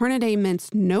 Hornaday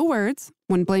minced no words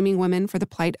when blaming women for the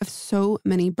plight of so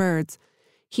many birds.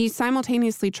 He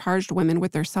simultaneously charged women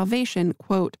with their salvation,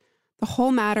 quote, the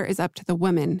whole matter is up to the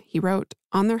women, he wrote.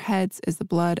 On their heads is the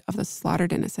blood of the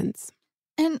slaughtered innocents.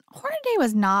 And Hornaday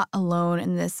was not alone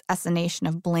in this assignation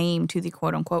of blame to the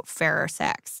quote-unquote fairer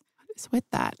sex. What is with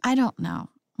that? I don't know.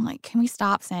 I'm like, can we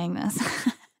stop saying this?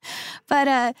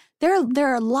 But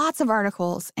there are lots of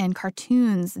articles and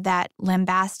cartoons that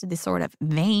lambasted the sort of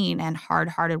vain and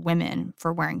hard-hearted women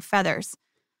for wearing feathers.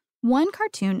 One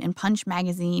cartoon in Punch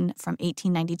magazine from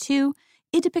 1892,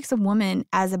 it depicts a woman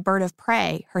as a bird of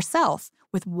prey herself,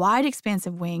 with wide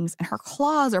expansive wings, and her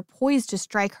claws are poised to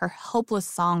strike her helpless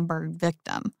songbird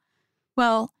victim.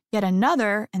 Well, yet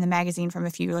another in the magazine from a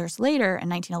few years later, in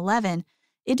 1911,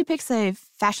 it depicts a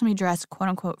fashionably dressed,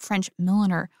 quote-unquote, French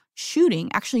milliner shooting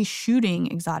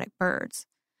exotic birds.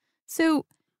 So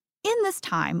in this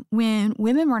time, when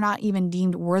women were not even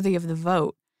deemed worthy of the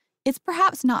vote, it's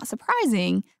perhaps not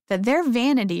surprising that their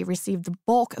vanity received the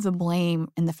bulk of the blame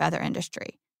in the feather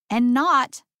industry, and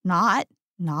not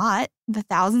the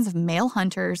thousands of male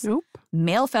hunters,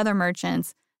 male feather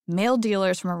merchants, male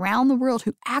dealers from around the world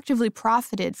who actively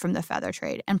profited from the feather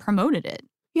trade and promoted it.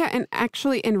 Yeah, and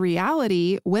actually, in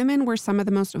reality, women were some of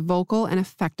the most vocal and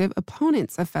effective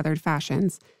opponents of feathered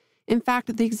fashions. In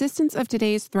fact, the existence of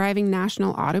today's thriving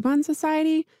National Audubon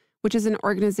Society, which is an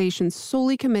organization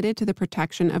solely committed to the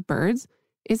protection of birds,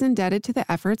 is indebted to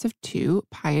the efforts of two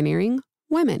pioneering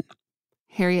women,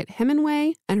 Harriet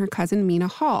Hemingway and her cousin Mina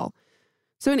Hall.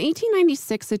 So in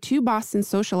 1896, the two Boston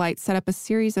socialites set up a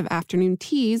series of afternoon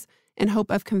teas in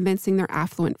hope of convincing their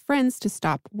affluent friends to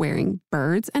stop wearing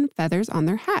birds and feathers on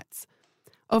their hats.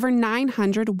 Over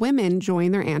 900 women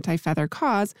joined their anti-feather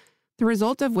cause, the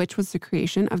result of which was the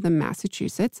creation of the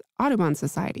Massachusetts Audubon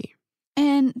Society.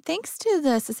 And thanks to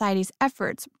the Society's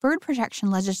efforts, bird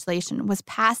protection legislation was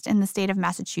passed in the state of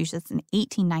Massachusetts in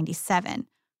 1897.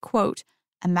 Quote,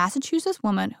 "A Massachusetts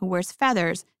woman who wears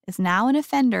feathers is now an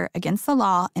offender against the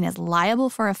law and is liable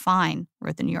for a fine,"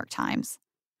 wrote the New York Times.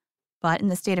 But in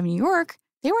the state of New York,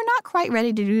 they were not quite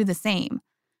ready to do the same.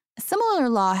 A similar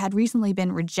law had recently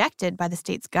been rejected by the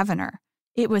state's governor.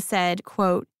 It was said,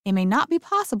 quote, "It may not be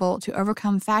possible to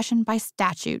overcome fashion by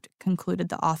statute," concluded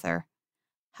the author.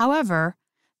 However,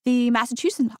 the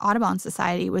Massachusetts Audubon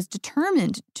Society was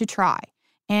determined to try,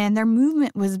 and their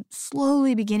movement was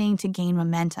slowly beginning to gain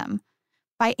momentum.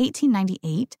 By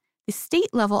 1898, the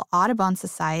state-level Audubon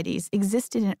societies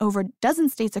existed in over a dozen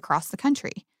states across the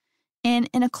country. And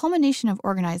in a culmination of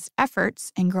organized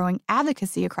efforts and growing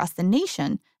advocacy across the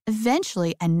nation,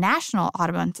 eventually a National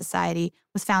Audubon Society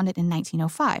was founded in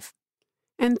 1905.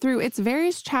 And through its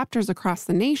various chapters across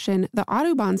the nation, the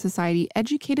Audubon Society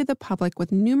educated the public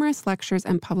with numerous lectures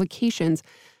and publications,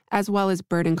 as well as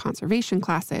bird and conservation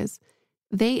classes.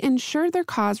 They ensured their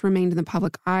cause remained in the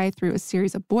public eye through a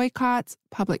series of boycotts,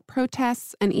 public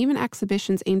protests, and even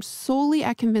exhibitions aimed solely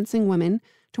at convincing women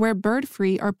to wear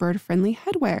bird-free or bird-friendly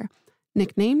headwear,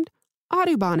 nicknamed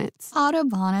Audubonnets.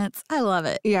 Audubonnets, I love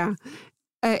it. Yeah.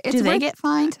 Do they get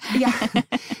fined? Yeah.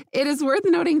 It is worth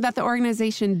noting that the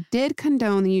organization did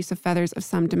condone the use of feathers of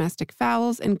some domestic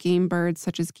fowls and game birds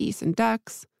such as geese and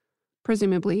ducks,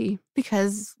 presumably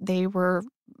because they were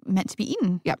meant to be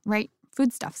eaten. Yep. Right?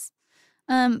 Foodstuffs.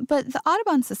 But the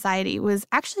Audubon Society was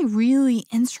actually really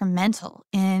instrumental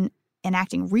in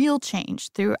enacting real change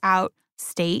throughout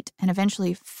state and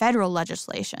eventually federal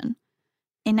legislation.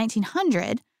 In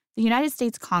 1900, the United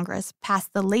States Congress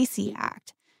passed the Lacey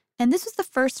Act, and this was the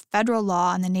first federal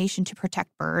law in the nation to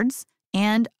protect birds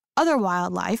and other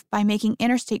wildlife by making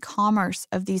interstate commerce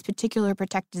of these particular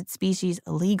protected species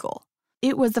illegal.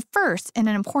 It was the first in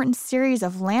an important series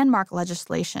of landmark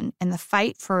legislation in the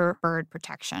fight for bird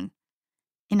protection.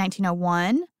 In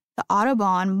 1901, the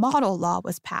Audubon Model Law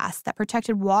was passed that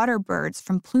protected water birds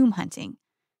from plume hunting.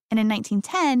 And in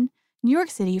 1910, New York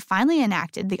City finally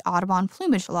enacted the Audubon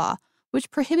Plumage Law, which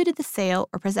prohibited the sale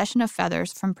or possession of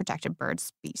feathers from protected bird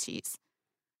species.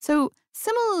 So,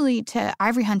 similarly to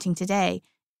ivory hunting today,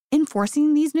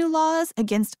 enforcing these new laws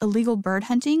against illegal bird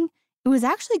hunting, it was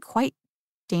actually quite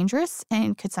dangerous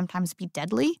and could sometimes be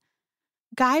deadly.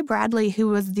 Guy Bradley, who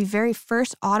was the very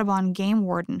first Audubon game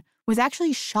warden, was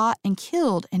actually shot and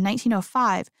killed in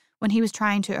 1905 when he was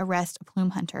trying to arrest a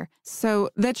plume hunter. So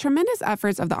the tremendous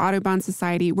efforts of the Audubon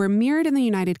Society were mirrored in the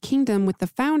United Kingdom with the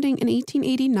founding in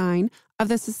 1889 of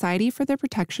the Society for the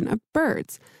Protection of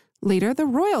Birds, later the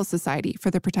Royal Society for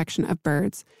the Protection of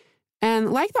Birds.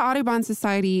 And like the Audubon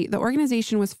Society, the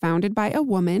organization was founded by a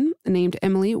woman named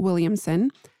Emily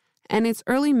Williamson, and its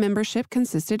early membership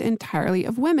consisted entirely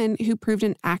of women who proved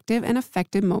an active and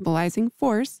effective mobilizing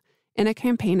force in a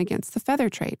campaign against the feather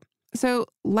trade. So,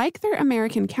 like their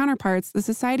American counterparts, the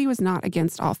society was not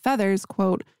against all feathers.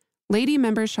 Quote, "Lady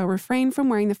members shall refrain from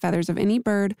wearing the feathers of any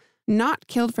bird not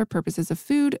killed for purposes of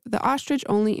food, the ostrich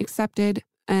only excepted,"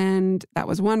 and that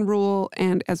was one rule,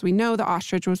 and as we know, the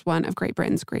ostrich was one of Great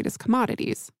Britain's greatest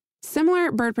commodities.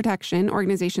 Similar bird protection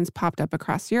organizations popped up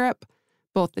across Europe.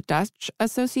 Both the Dutch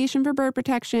Association for Bird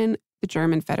Protection, the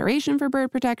German Federation for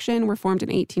Bird Protection were formed in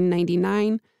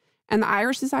 1899, and the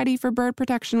Irish Society for Bird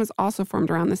Protection was also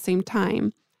formed around the same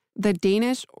time. The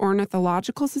Danish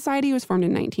Ornithological Society was formed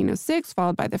in 1906,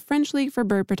 followed by the French League for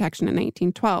Bird Protection in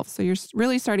 1912. So you're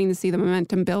really starting to see the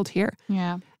momentum build here.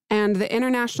 Yeah. And the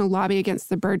international lobby against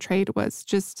the bird trade was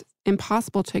just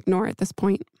impossible to ignore at this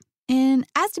point. And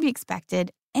as to be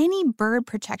expected, any bird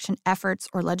protection efforts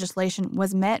or legislation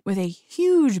was met with a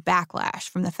huge backlash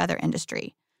from the feather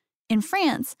industry. In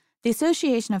France, the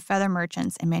Association of Feather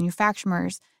Merchants and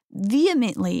Manufacturers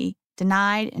vehemently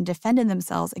denied and defended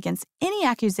themselves against any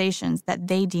accusations that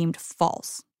they deemed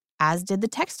false, as did the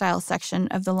textile section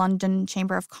of the London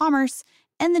Chamber of Commerce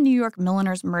and the New York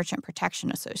Milliners Merchant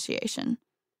Protection Association.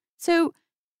 So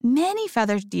many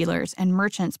feather dealers and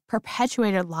merchants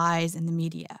perpetuated lies in the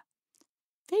media.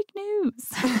 Fake news.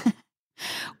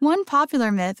 One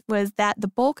popular myth was that the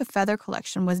bulk of feather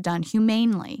collection was done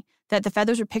humanely, that the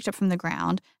feathers were picked up from the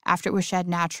ground after it was shed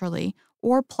naturally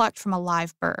or plucked from a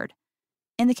live bird.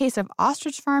 In the case of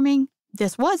ostrich farming,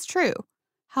 this was true.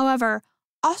 However,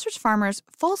 ostrich farmers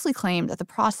falsely claimed that the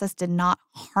process did not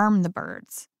harm the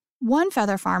birds. One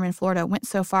feather farm in Florida went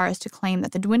so far as to claim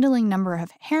that the dwindling number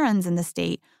of herons in the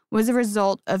state was a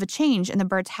result of a change in the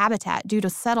bird's habitat due to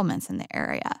settlements in the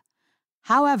area.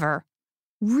 However,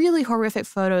 really horrific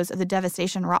photos of the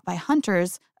devastation wrought by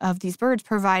hunters of these birds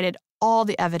provided all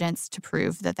the evidence to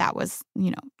prove that that was,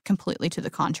 completely to the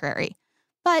contrary.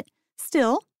 But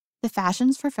still, the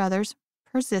fashions for feathers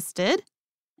persisted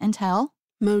until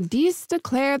Modistes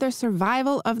declare the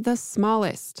survival of the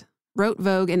smallest, wrote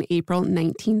Vogue in April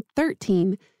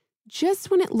 1913. Just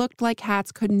when it looked like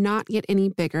hats could not get any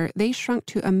bigger, they shrunk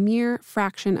to a mere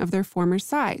fraction of their former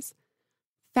size.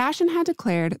 Fashion had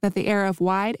declared that the era of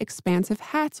wide, expansive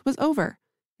hats was over,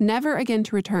 never again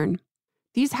to return.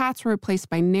 These hats were replaced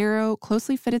by narrow,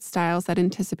 closely fitted styles that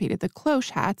anticipated the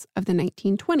cloche hats of the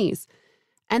 1920s.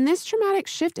 And this dramatic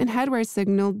shift in headwear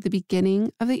signaled the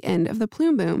beginning of the end of the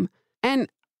plume boom. And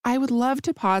I would love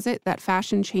to posit that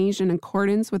fashion changed in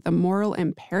accordance with the moral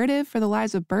imperative for the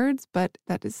lives of birds, but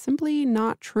that is simply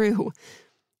not true.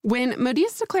 When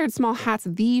modistes declared small hats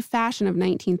the fashion of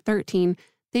 1913,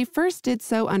 they first did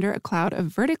so under a cloud of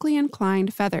vertically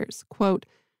inclined feathers. Quote,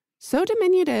 "So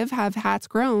diminutive have hats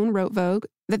grown," wrote Vogue,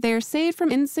 "that they are saved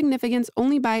from insignificance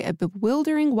only by a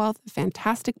bewildering wealth of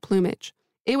fantastic plumage."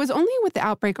 It was only with the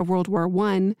outbreak of World War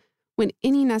I, when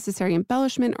any necessary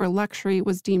embellishment or luxury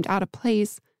was deemed out of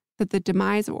place, that the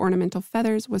demise of ornamental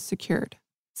feathers was secured.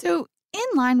 So, in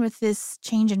line with this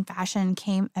change in fashion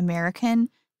came American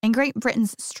and Great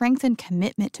Britain's strengthened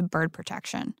commitment to bird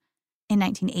protection. In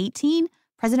 1918,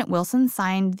 President Wilson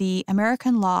signed the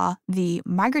American law, the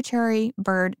Migratory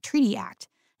Bird Treaty Act,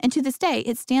 and to this day,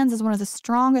 it stands as one of the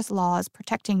strongest laws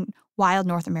protecting wild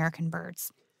North American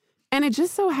birds. And it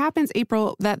just so happens,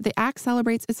 April, that the act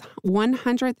celebrates its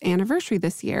 100th anniversary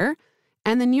this year,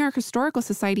 and the New York Historical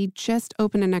Society just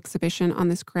opened an exhibition on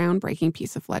this groundbreaking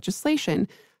piece of legislation.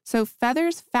 So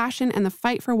feathers, fashion, and the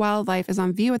fight for wildlife is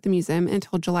on view at the museum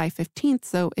until July 15th,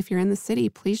 so if you're in the city,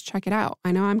 please check it out.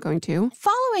 I know I'm going to.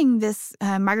 Following this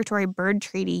Migratory Bird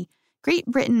Treaty, Great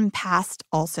Britain passed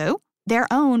also their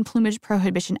own Plumage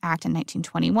Prohibition Act in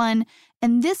 1921,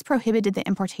 and this prohibited the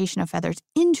importation of feathers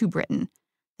into Britain.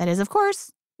 That is, of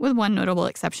course, with one notable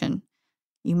exception.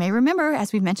 You may remember,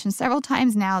 as we've mentioned several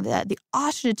times now, that the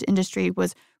ostrich industry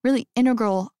was really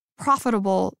integral,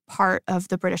 profitable part of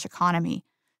the British economy.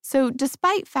 So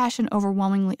despite fashion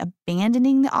overwhelmingly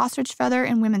abandoning the ostrich feather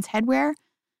in women's headwear,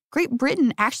 Great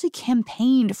Britain actually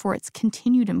campaigned for its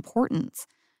continued importance,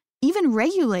 even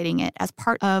regulating it as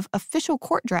part of official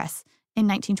court dress in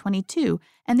 1922.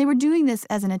 And they were doing this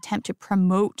as an attempt to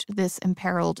promote this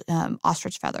imperiled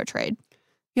ostrich feather trade.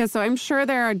 Yeah, so I'm sure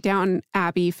there are Downton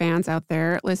Abbey fans out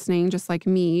there listening just like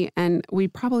me, and we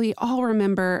probably all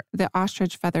remember the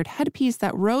ostrich feathered headpiece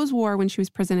that Rose wore when she was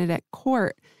presented at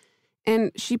court.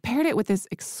 And she paired it with this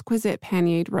exquisite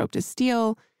pannier rope to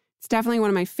steel. It's definitely one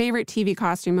of my favorite TV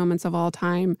costume moments of all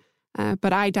time,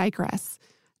 but I digress.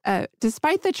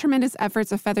 Despite the tremendous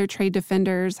efforts of feather trade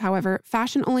defenders, however,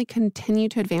 fashion only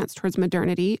continued to advance towards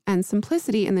modernity and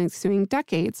simplicity in the ensuing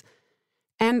decades.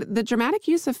 And the dramatic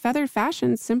use of feathered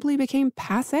fashion simply became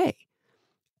passé.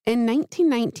 In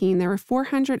 1919, there were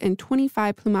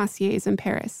 425 plumassiers in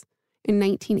Paris. In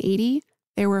 1980,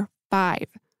 there were 5.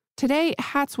 Today,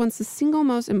 hats, once the single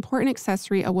most important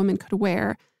accessory a woman could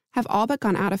wear, have all but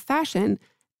gone out of fashion,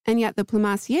 and yet the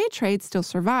plumassier trade still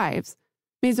survives.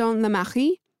 Maison La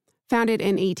Marie, founded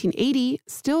in 1880,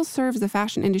 still serves the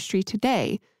fashion industry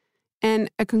today,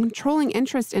 and a controlling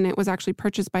interest in it was actually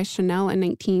purchased by Chanel in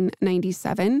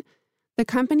 1997. The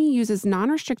company uses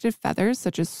non-restricted feathers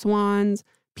such as swans,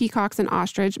 peacocks, and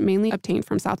ostrich, mainly obtained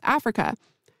from South Africa.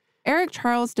 Eric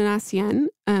Charles Donatien,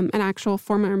 an actual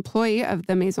former employee of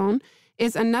the Maison,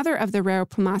 is another of the rare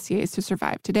plumassiers to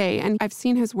survive today, and I've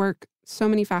seen his work. So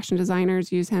many fashion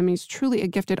designers use him. He's truly a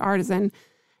gifted artisan.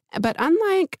 But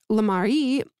unlike La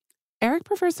Marie, Eric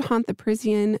prefers to haunt the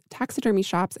Parisian taxidermy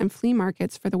shops and flea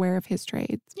markets for the wear of his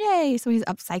trades. Yay! So he's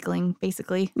upcycling,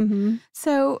 basically. Mm-hmm.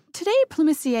 So today,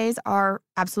 plumassiers are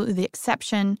absolutely the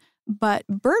exception, but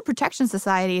bird protection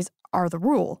societies are the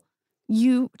rule.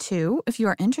 You, too, if you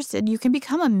are interested, you can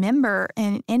become a member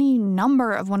in any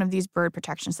number of one of these bird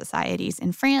protection societies.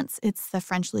 In France, it's the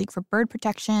French League for Bird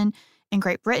Protection. In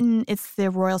Great Britain, it's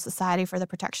the Royal Society for the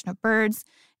Protection of Birds.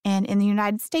 And in the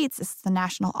United States, it's the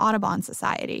National Audubon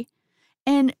Society.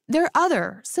 And there are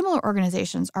other similar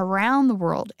organizations around the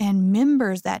world and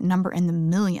members that number in the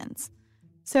millions.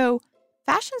 So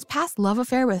fashion's past love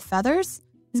affair with feathers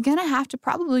is going to have to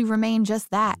probably remain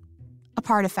just that, a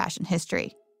part of fashion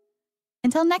history.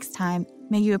 Until next time,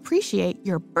 may you appreciate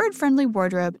your bird-friendly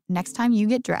wardrobe next time you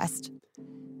get dressed.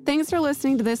 Thanks for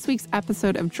listening to this week's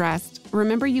episode of Dressed.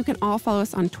 Remember, you can all follow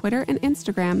us on Twitter and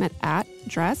Instagram at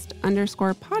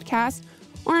 @dressed_podcast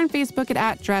or on Facebook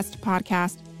at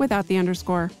 @dressedpodcast without the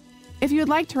underscore. If you would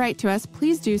like to write to us,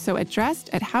 please do so at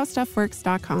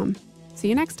dressed@howstuffworks.com. See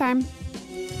you next time.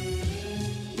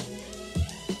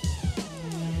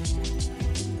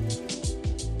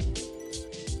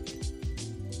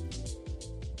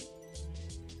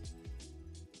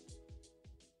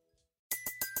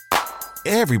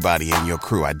 Everybody in your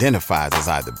crew identifies as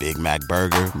either Big Mac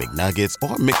Burger, McNuggets,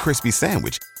 or McCrispy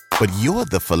Sandwich. But you're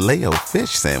the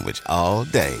Filet-O-Fish Sandwich all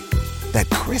day. That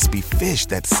crispy fish,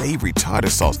 that savory tartar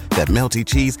sauce, that melty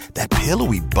cheese, that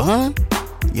pillowy bun.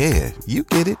 Yeah, you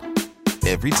get it.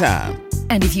 Every time.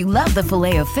 And if you love the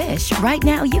Filet-O-Fish, right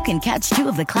now you can catch 2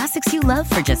 of the classics you love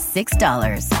for just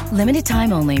 $6. Limited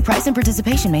time only. Price and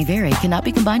participation may vary. Cannot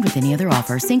be combined with any other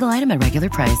offer. Single item at regular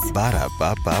price.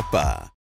 Ba-da-ba-ba-ba.